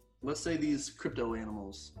 Let's say these crypto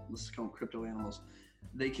animals, let's call them crypto animals,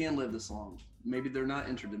 they can live this long. Maybe they're not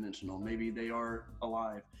interdimensional. Maybe they are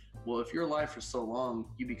alive. Well, if you're alive for so long,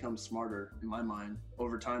 you become smarter, in my mind.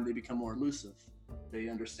 Over time, they become more elusive. They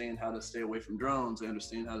understand how to stay away from drones. They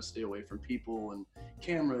understand how to stay away from people and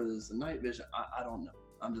cameras and night vision. I don't know.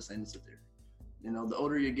 I'm just saying it's a theory. You know, the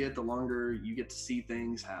older you get, the longer you get to see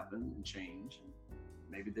things happen and change. And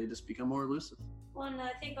maybe they just become more elusive. Well, and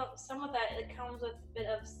I think some of that, it comes with a bit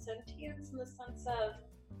of sentience in the sense of,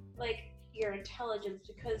 like, your intelligence,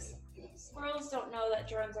 because squirrels don't know that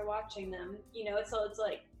drones are watching them. You know, so it's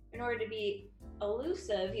like, in order to be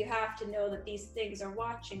elusive, you have to know that these things are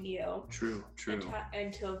watching you. True.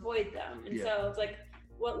 And to avoid them. And Yeah. so it's like,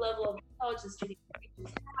 what level of intelligence do these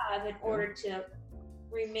creatures have in order to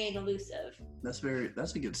remain elusive? That's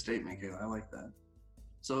a good statement, Kayla. I like that.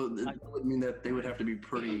 So that would mean that they would have to be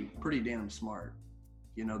pretty damn smart.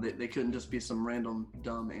 You know, they couldn't just be some random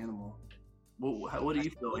dumb animal. What do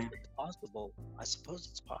you feel, Andy? It's possible. I suppose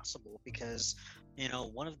it's possible because, you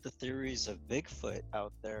know, one of the theories of Bigfoot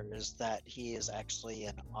out there is that he is actually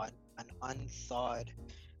an unthawed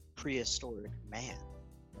prehistoric man.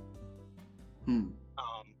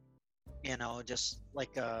 You know, just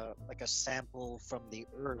like a sample from the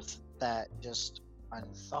earth that just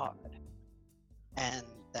unthawed, and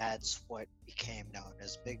that's what became known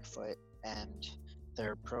as Bigfoot. And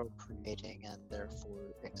they're procreating and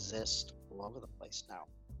therefore exist all over the place now.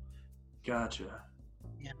 Gotcha.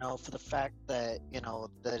 You know, for the fact that, you know,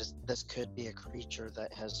 this could be a creature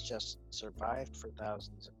that has just survived for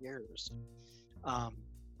thousands of years,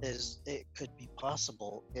 it could be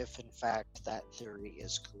possible if in fact that theory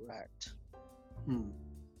is correct.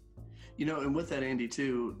 You know, and with that, Andy,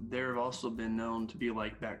 too, there have also been known to be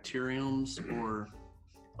like bacteriums or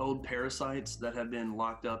old parasites that have been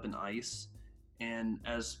locked up in ice. And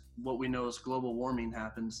as what we know as global warming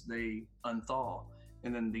happens, they unthaw.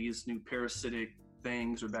 And then these new parasitic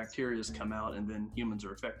things or bacteria come out, and then humans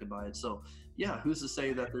are affected by it. So, yeah, who's to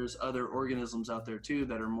say that there's other organisms out there, too,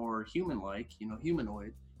 that are more human-like, you know,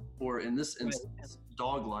 humanoid, or in this instance,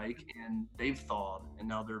 dog-like, and they've thawed, and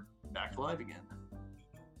now they're back alive again.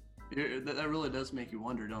 That really does make you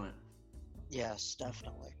wonder, don't it? Yes,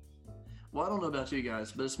 definitely. Well, I don't know about you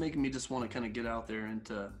guys, but it's making me just want to kind of get out there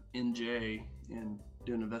into NJ and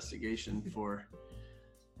do an investigation for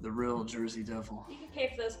the real Jersey Devil. You can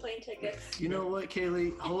pay for those plane tickets. You know what,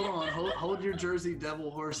 Kaylee? Hold on. Hold your Jersey Devil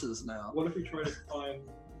horses now. What if we try to find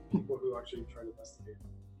people who actually try to investigate?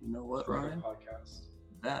 You know what, for our Ryan? podcast.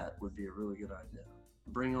 That would be a really good idea.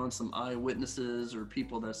 Bring on some eyewitnesses or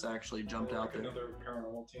people that's actually jumped out there. Another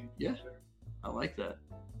paranormal team. Yeah. I like that.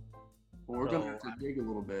 Well, we're going to have to dig a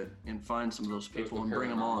little bit and find some of those people and bring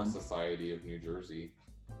them on. Society of New Jersey.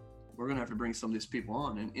 We're going to have to bring some of these people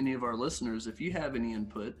on. And any of our listeners, if you have any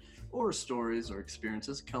input or stories or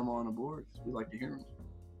experiences, come on aboard. We'd like to hear them.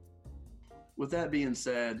 With that being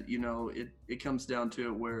said, you know, it comes down to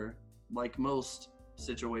it where, like most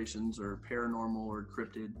situations or paranormal or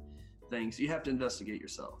cryptid things, you have to investigate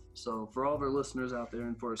yourself. So for all of our listeners out there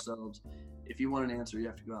and for ourselves, if you want an answer, you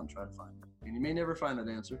have to go out and try to find it. And you may never find that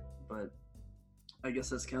answer, but I guess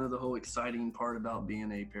that's kind of the whole exciting part about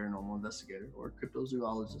being a paranormal investigator or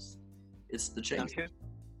cryptozoologist. It's the chase. Now,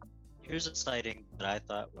 here's a sighting that I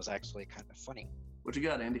thought was actually kind of funny. What you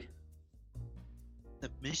got, Andy? The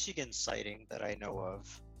Michigan sighting that I know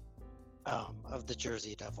of the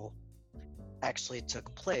Jersey Devil, actually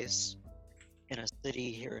took place in a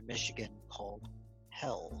city here in Michigan called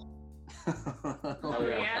Hell. Oh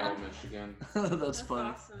yeah, Hell, Michigan. That's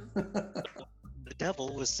funny. Awesome. The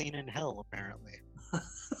devil was seen in hell, apparently.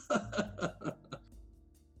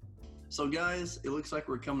 So guys, it looks like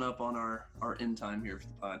we're coming up on our end time here for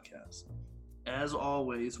the podcast. As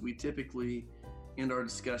always, we typically end our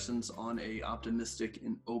discussions on a optimistic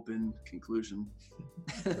and open conclusion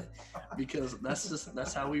because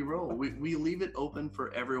that's how we roll. We leave it open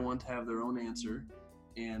for everyone to have their own answer.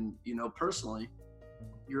 And, you know, personally,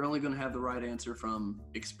 you're only going to have the right answer from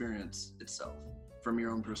experience itself, from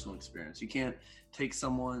your own personal experience. You can't take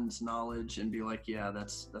someone's knowledge and be like, yeah,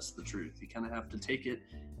 that's the truth. You kind of have to take it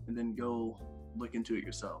and then go look into it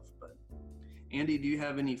yourself. But Andy, do you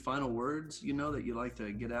have any final words, you know, that you'd like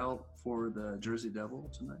to get out for the Jersey Devil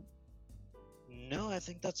tonight? No, I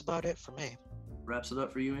think that's about it for me. Wraps it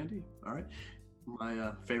up for you, Andy. All right.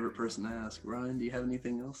 My favorite person to ask, Ryan, do you have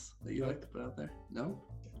anything else that you'd like to put out there? No?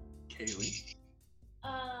 Kaylee?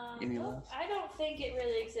 Any last? I don't think it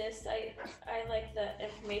really exists. I like the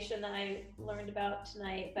information that I learned about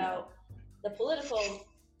tonight about the political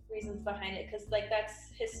reasons behind it, because like that's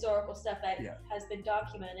historical stuff that has been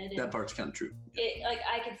documented. That part's kind of true. It like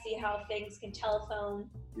I can see how things can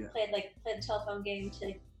play the telephone game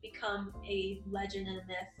to become a legend and a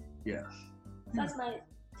myth. Yeah. So that's my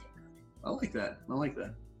take on it. I like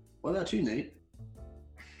that. What about you, Nate?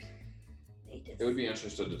 Nathan. Cryptids. It would be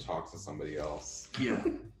interesting to talk to somebody else. Yeah.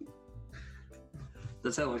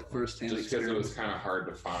 That's how like firsthand Just because it experience. was kind of hard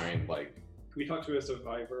to find, like. Can we talk to a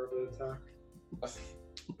survivor of the attack?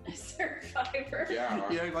 A survivor.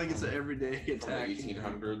 Yeah. Yeah, like it's an everyday From the attack.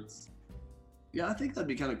 1800s. Yeah, I think that'd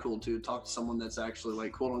be kind of cool too. Talk to someone that's actually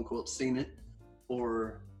like quote unquote seen it,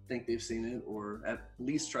 or think they've seen it, or at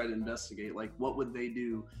least try to investigate. Like, what would they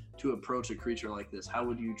do to approach a creature like this? How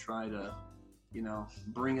would you try to,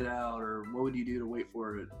 bring it out, or what would you do to wait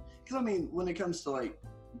for it? Because I mean, when it comes to like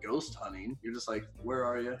ghost hunting, you're just like, where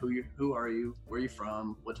are you? Who are you? Where are you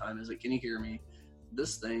from? What time is it? Can you hear me?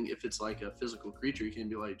 This thing, if it's like a physical creature, you can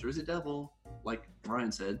be like Jersey Devil, like Ryan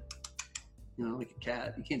said. Like a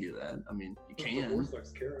cat. You can't do that. I mean, you can. The horse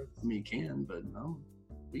likes carrots. I mean, you can, but no.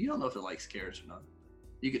 But you don't know if it likes carrots or not.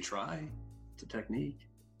 You could try. It's a technique.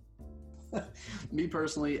 Me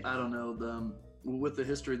personally, I don't know. With the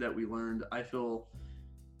history that we learned, I feel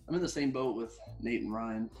I'm in the same boat with Nate and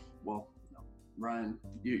Ryan. Well, no, Ryan,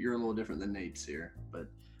 you're a little different than Nate's here, but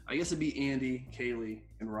I guess it'd be Andy, Kaylee,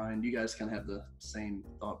 and Ryan. You guys kind of have the same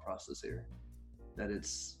thought process here, that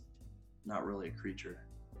it's not really a creature.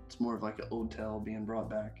 It's more of like an old tale being brought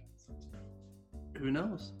back. Who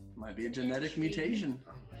knows? Might be a genetic mutation.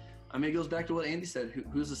 I mean, it goes back to what Andy said.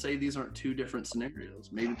 Who's to say these aren't two different scenarios?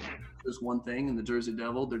 Maybe there's one thing in the Jersey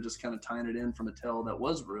Devil, they're just kind of tying it in from a tale that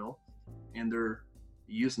was real, and they're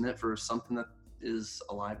using it for something that is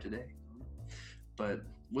alive today. But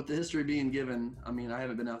with the history being given, I mean, I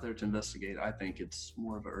haven't been out there to investigate. I think it's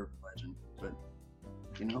more of an urban legend. But,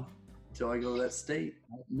 until I go to that state,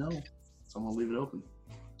 I don't know. So I'm going to leave it open.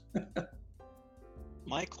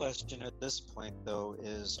 My question at this point, though,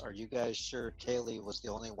 is: are you guys sure Kaylee was the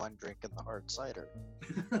only one drinking the hard cider?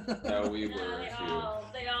 No, we No, were.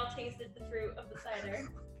 they all tasted the fruit of the cider.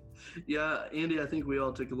 Yeah, Andy, I think we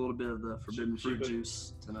all took a little bit of the forbidden fruit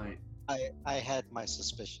juice tonight. I had my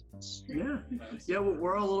suspicions. Yeah. Yeah,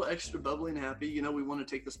 we're all a little extra bubbly and happy. We want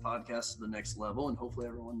to take this podcast to the next level, and hopefully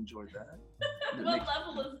everyone enjoyed that. What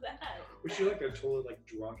level is that? We should like a totally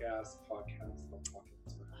drunk ass podcast about talking.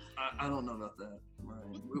 I don't know about that.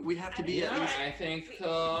 Right. We have to be Yeah, at least. I think.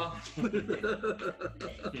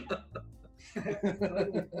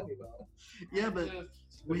 Yeah, but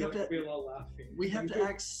we have to. Be a lot laughing. We have to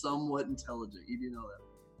act somewhat intelligent. You do know that.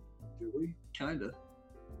 Do we? Kinda.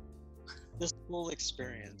 This whole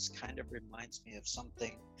experience kind of reminds me of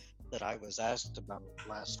something that I was asked about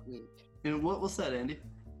last week. And what's that, Andy?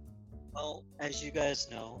 Well, as you guys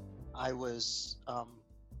know, I was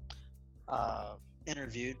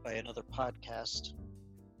interviewed by another podcast,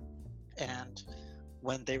 and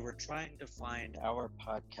when they were trying to find our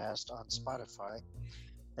podcast on Spotify,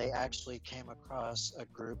 they actually came across a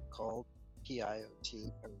group called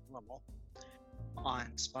PIOT Paranormal on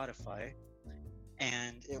Spotify,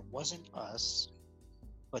 and it wasn't us,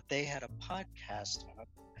 but they had a podcast up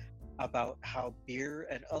about how beer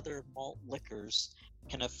and other malt liquors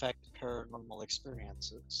can affect paranormal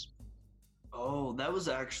experiences. Oh, that was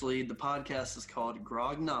actually, the podcast is called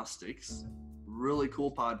Grognostics. Really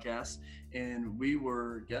cool podcast, and we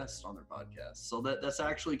were guests on their podcast, so that's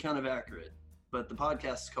actually kind of accurate. But the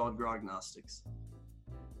podcast is called Grognostics.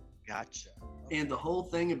 Gotcha. And the whole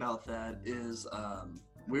thing about that is,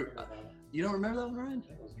 you don't remember that one, Ryan?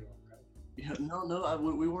 I was drunk. Yeah, no,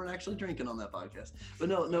 we weren't actually drinking on that podcast. But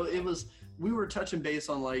no, it was, we were touching base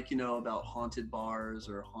on about haunted bars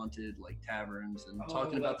or haunted taverns, and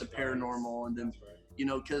talking about the paranormal, and then,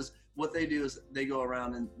 because what they do is they go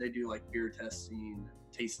around and they do beer testing,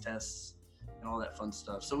 taste tests, and all that fun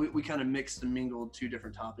stuff. So we kind of mixed and mingled two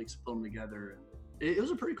different topics, put them together, and it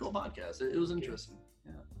was a pretty cool podcast. It was interesting.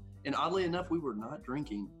 Yeah. And oddly enough, we were not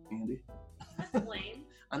drinking, Andy. That's lame.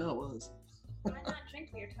 I know it was. Why not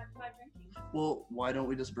drink? You're talking about drinking. Well, why don't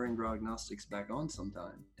we just bring Grognostics back on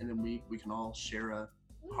sometime, and then we can all share a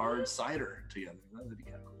hard cider together? That'd be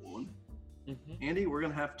kind of cool, wouldn't it? Mm-hmm. Andy, we're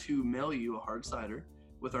gonna have to mail you a hard cider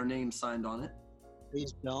with our name signed on it.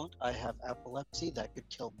 Please don't. I have epilepsy that could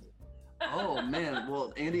kill me. Oh man,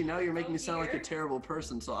 well Andy, now you're making me sound like a terrible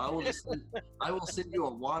person. So I will send you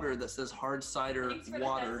a water that says hard cider Thanks for the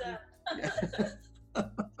water. heads up. Yeah.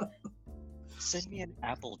 Send me an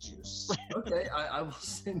apple juice. Okay, I will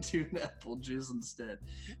send you an apple juice instead,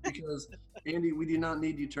 because Andy, we do not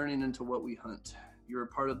need you turning into what we hunt. You're a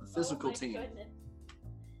part of the physical Oh my team. goodness.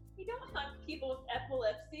 You don't hunt people with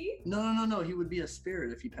epilepsy. No. He would be a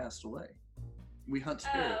spirit if he passed away. We hunt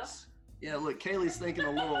spirits. Yeah, look, Kaylee's thinking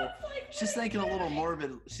a little. She's thinking a little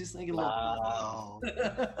morbid. She's thinking a little. Wow.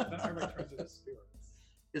 That returns into spirits.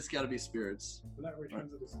 It's got to be spirits. But that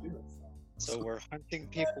returns into spirits, though. So we're hunting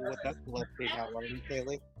people with epilepsy now, are we,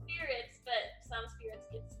 Kaylee? Spirits, but some spirits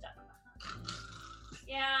get stuck.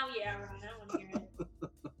 Yeah, Ryan, I don't want to hear it.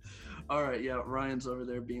 All right, yeah, Ryan's over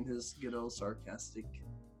there being his good old sarcastic.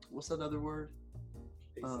 What's that other word?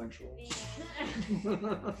 Asexual.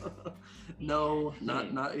 No,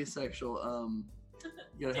 not asexual.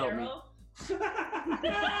 You gotta help me. Daryl. You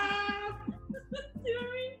know what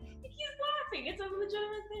I mean? He keeps laughing. It's a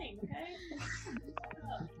legitimate thing, okay?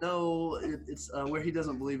 No, it's where he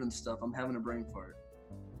doesn't believe in stuff. I'm having a brain fart.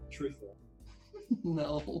 Truthful.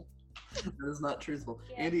 No, that is not truthful.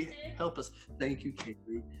 Andy, help us. Thank you,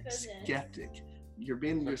 Kaylee. Goodness. Skeptic. You're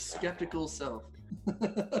being your skeptical self.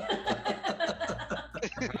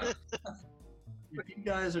 If you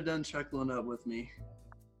guys are done chuckling up with me,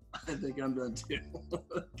 I think I'm done too.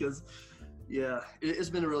 Because, yeah, it's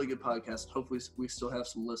been a really good podcast. Hopefully, we still have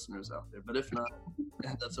some listeners out there. But if not,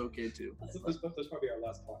 that's okay too. This probably our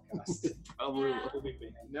last podcast. Probably Yeah. will. We'll be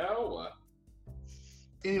banned. No.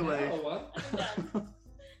 Anyway, No, what? I'm done.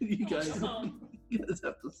 you guys Oh.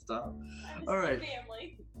 have to stop. I'm All right.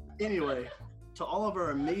 Family. Anyway, to all of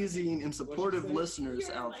our amazing and supportive say? listeners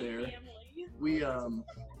You're out my there, family. we Oh,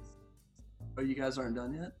 you guys aren't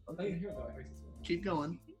done yet? Oh, you hear that? Keep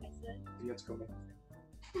going. I said. You have to go back.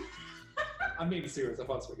 I'm being serious. I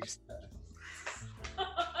thought that's what you said. Oh,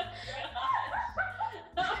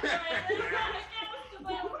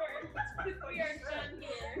 Alright, we are done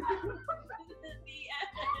here.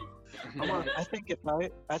 The end.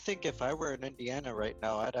 I think if I were in Indiana right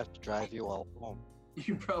now, I'd have to drive you all home.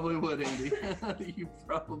 You probably would, Andy. You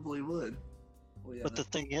probably would. Well, yeah, But the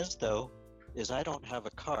thing is, though, is I don't have a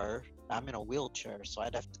car. I'm in a wheelchair, so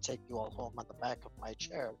I'd have to take you all home on the back of my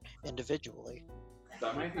chair individually.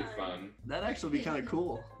 That might be fun. that'd actually be kind of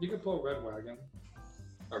cool. You could pull a red wagon.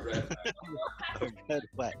 A red. Good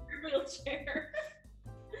way. Wheelchair.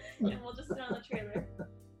 And we'll just sit on the trailer.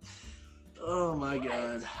 Oh my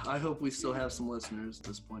God. I hope we still have some listeners at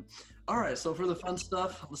this point. All right, so for the fun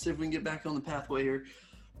stuff, let's see if we can get back on the pathway here.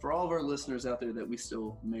 For all of our listeners out there that we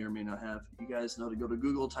still may or may not have, you guys know to go to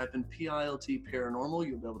Google, type in PILT Paranormal.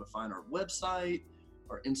 You'll be able to find our website,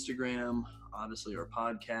 our Instagram, obviously our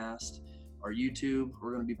podcast, our YouTube.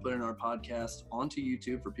 We're going to be putting our podcast onto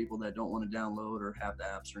YouTube for people that don't want to download or have the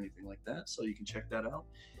apps or anything like that. So you can check that out.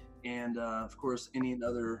 And of course, any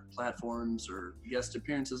other platforms or guest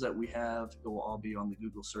appearances that we have, it will all be on the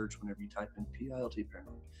Google search whenever you type in PILT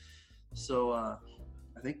Paranormal. So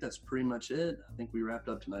I think that's pretty much it. I think we wrapped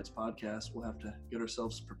up tonight's podcast. We'll have to get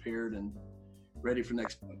ourselves prepared and ready for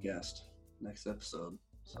next podcast, next episode.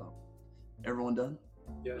 So everyone done?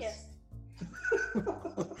 Yes. Yes.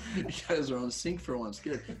 You guys are on sync for once.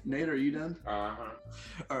 Good. Nate, are you done? Uh-huh.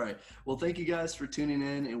 All right. Well, thank you guys for tuning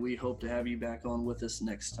in, and we hope to have you back on with us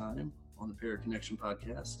next time on the Para Connection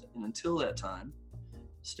podcast. And until that time,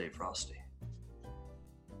 stay frosty.